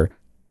software,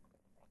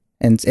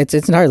 and it's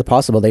entirely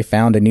possible they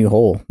found a new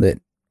hole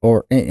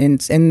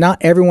and not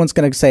everyone's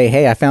going to say,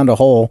 "Hey, I found a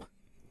hole.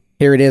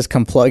 Here it is.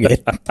 Come plug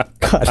it."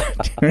 God.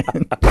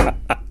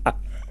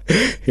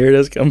 Here it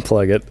is. Come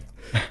plug it.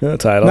 The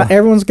title. Not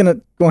everyone's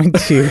going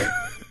to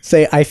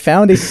say, "I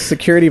found a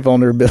security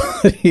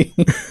vulnerability."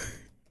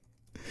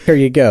 Here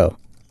you go.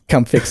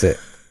 Come fix it.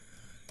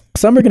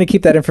 Some are going to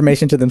keep that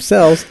information to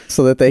themselves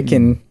so that they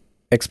can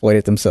exploit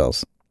it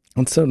themselves.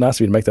 It's so nice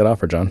of you to make that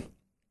offer, John.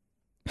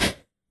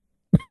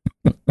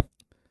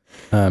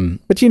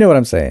 But you know what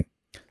I'm saying.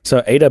 So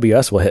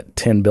AWS will hit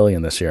 $10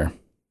 billion this year.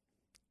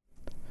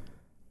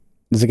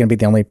 Is it going to be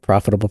the only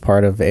profitable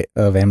part of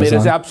Amazon? It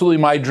is absolutely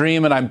my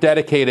dream, and I'm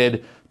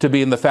dedicated to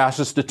being the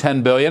fastest to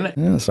 $10 billion.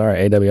 Yeah,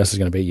 sorry, AWS is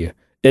going to beat you.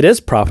 It is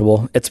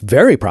profitable. It's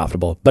very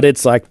profitable, but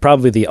it's like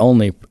probably the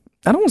only...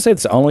 I don't want to say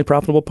it's the only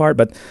profitable part,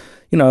 but,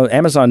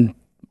 Amazon,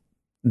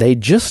 they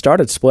just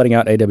started splitting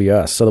out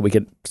AWS so that we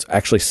could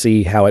actually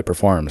see how it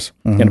performs,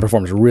 and it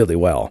performs really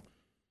well.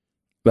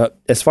 But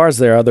as far as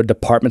there are other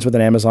departments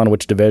within Amazon,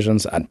 which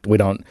divisions, we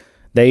don't,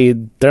 they're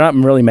not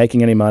really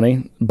making any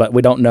money, but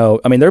we don't know.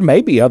 I mean, there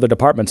may be other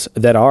departments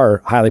that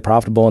are highly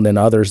profitable and then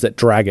others that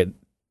drag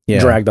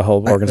the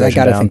whole organization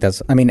down. I gotta think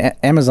that's, I mean,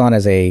 Amazon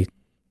as a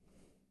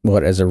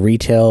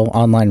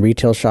online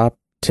retail shop,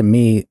 to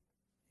me,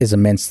 is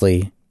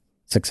immensely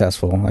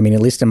successful. I mean, at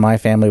least in my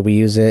family, we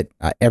use it.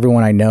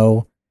 Everyone I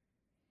know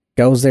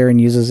goes there and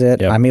uses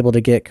it. Yep. I'm able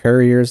to get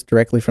couriers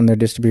directly from their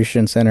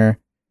distribution center.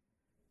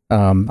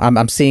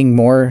 I'm seeing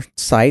more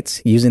sites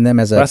using them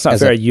as a... That's not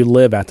fair. You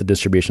live at the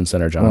distribution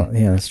center, John. Well,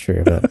 yeah, that's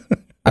true. But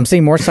I'm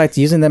seeing more sites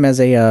using them as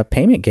a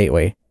payment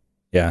gateway.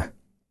 Yeah.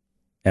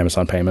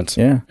 Amazon payments.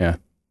 Yeah. Yeah.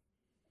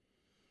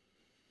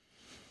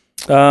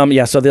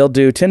 So they'll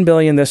do $10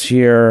 billion this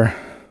year.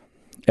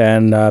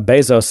 And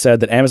Bezos said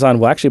that Amazon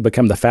will actually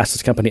become the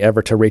fastest company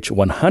ever to reach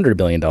 $100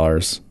 billion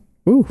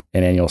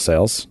in annual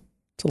sales.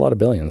 It's a lot of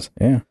billions.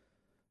 Yeah.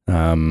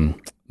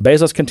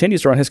 Bezos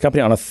continues to run his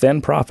company on a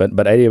thin profit,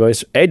 but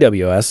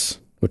AWS,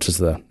 which is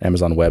the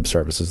Amazon Web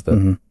Services,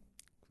 the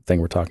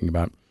thing we're talking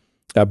about,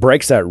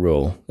 breaks that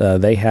rule.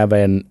 They have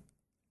an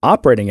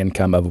operating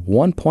income of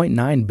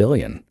 $1.9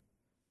 billion.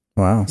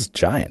 Wow. It's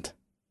giant.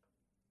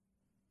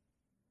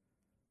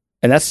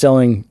 And that's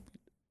selling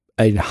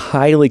a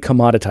highly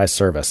commoditized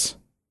service,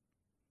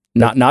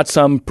 not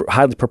some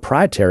highly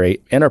proprietary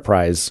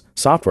enterprise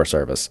software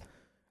service.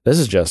 This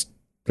is just,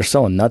 they're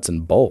selling nuts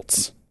and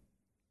bolts,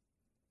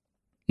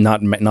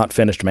 not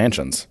finished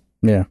mansions.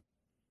 Yeah.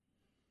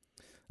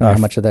 How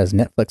much of that is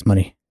Netflix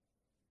money?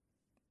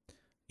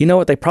 You know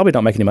what? They probably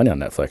don't make any money on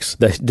Netflix.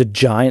 The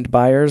giant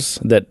buyers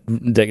that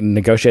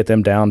negotiate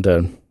them down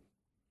to,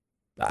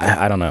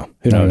 I don't know.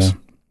 Who knows?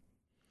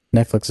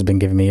 Netflix has been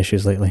giving me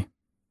issues lately.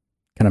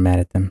 Kind of mad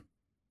at them.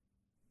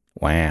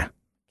 Wow.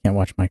 Can't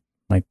watch my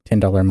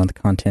 $10 a month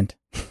content.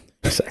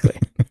 Exactly.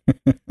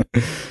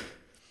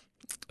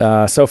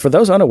 So for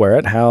those unaware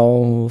at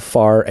how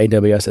far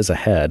AWS is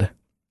ahead,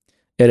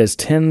 it is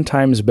 10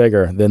 times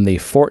bigger than the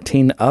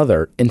 14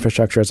 other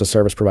infrastructure as a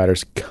service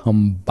providers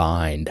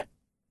combined.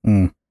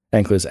 That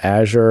includes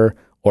Azure,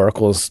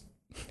 Oracle's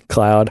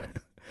cloud,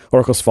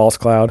 Oracle's false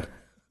cloud.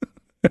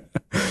 The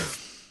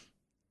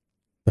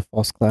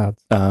false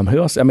clouds. Who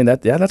else? I mean,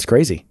 that's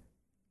crazy.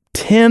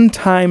 10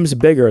 times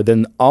bigger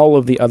than all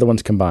of the other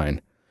ones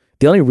combined.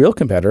 The only real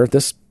competitor,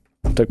 this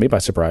took me by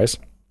surprise,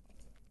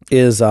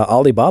 is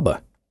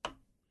Alibaba,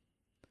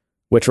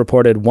 which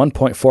reported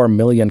 1.4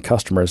 million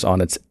customers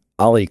on its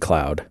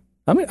AliCloud.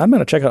 I'm going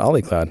to check out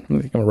AliCloud. I'm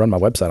going to run my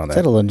website on that.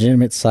 Is that a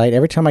legitimate site?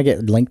 Every time I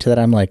get linked to that,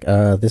 I'm like,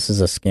 this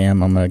is a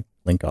scam. I'm going to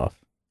link off.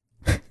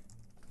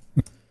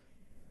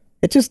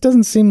 It just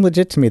doesn't seem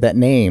legit to me, that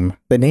name.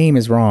 The name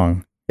is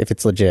wrong if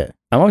it's legit.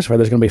 I'm always afraid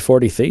there's going to be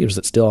 40 thieves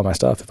that steal all my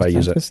stuff if I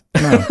use it.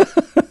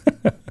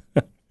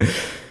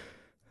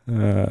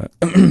 No.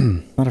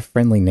 Not a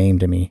friendly name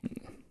to me.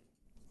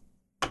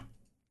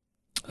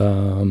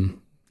 All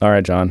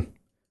right, John.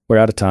 We're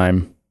out of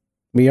time.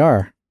 We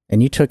are.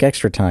 And you took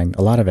extra time,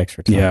 a lot of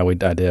extra time. Yeah,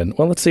 I did.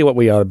 Well, let's see what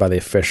we are by the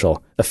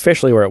official.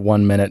 Officially, we're at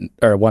 1 minute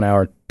or 1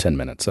 hour, 10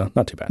 minutes. So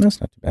not too bad.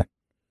 That's not too bad.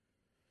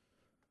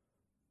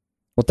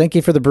 Well, thank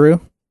you for the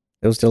brew.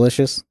 It was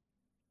delicious.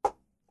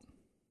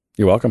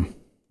 You're welcome.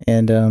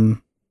 And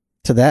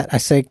to that, I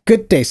say,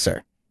 good day,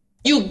 sir.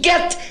 You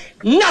get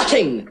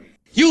nothing.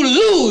 You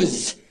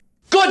lose.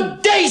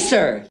 Good day,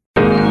 sir.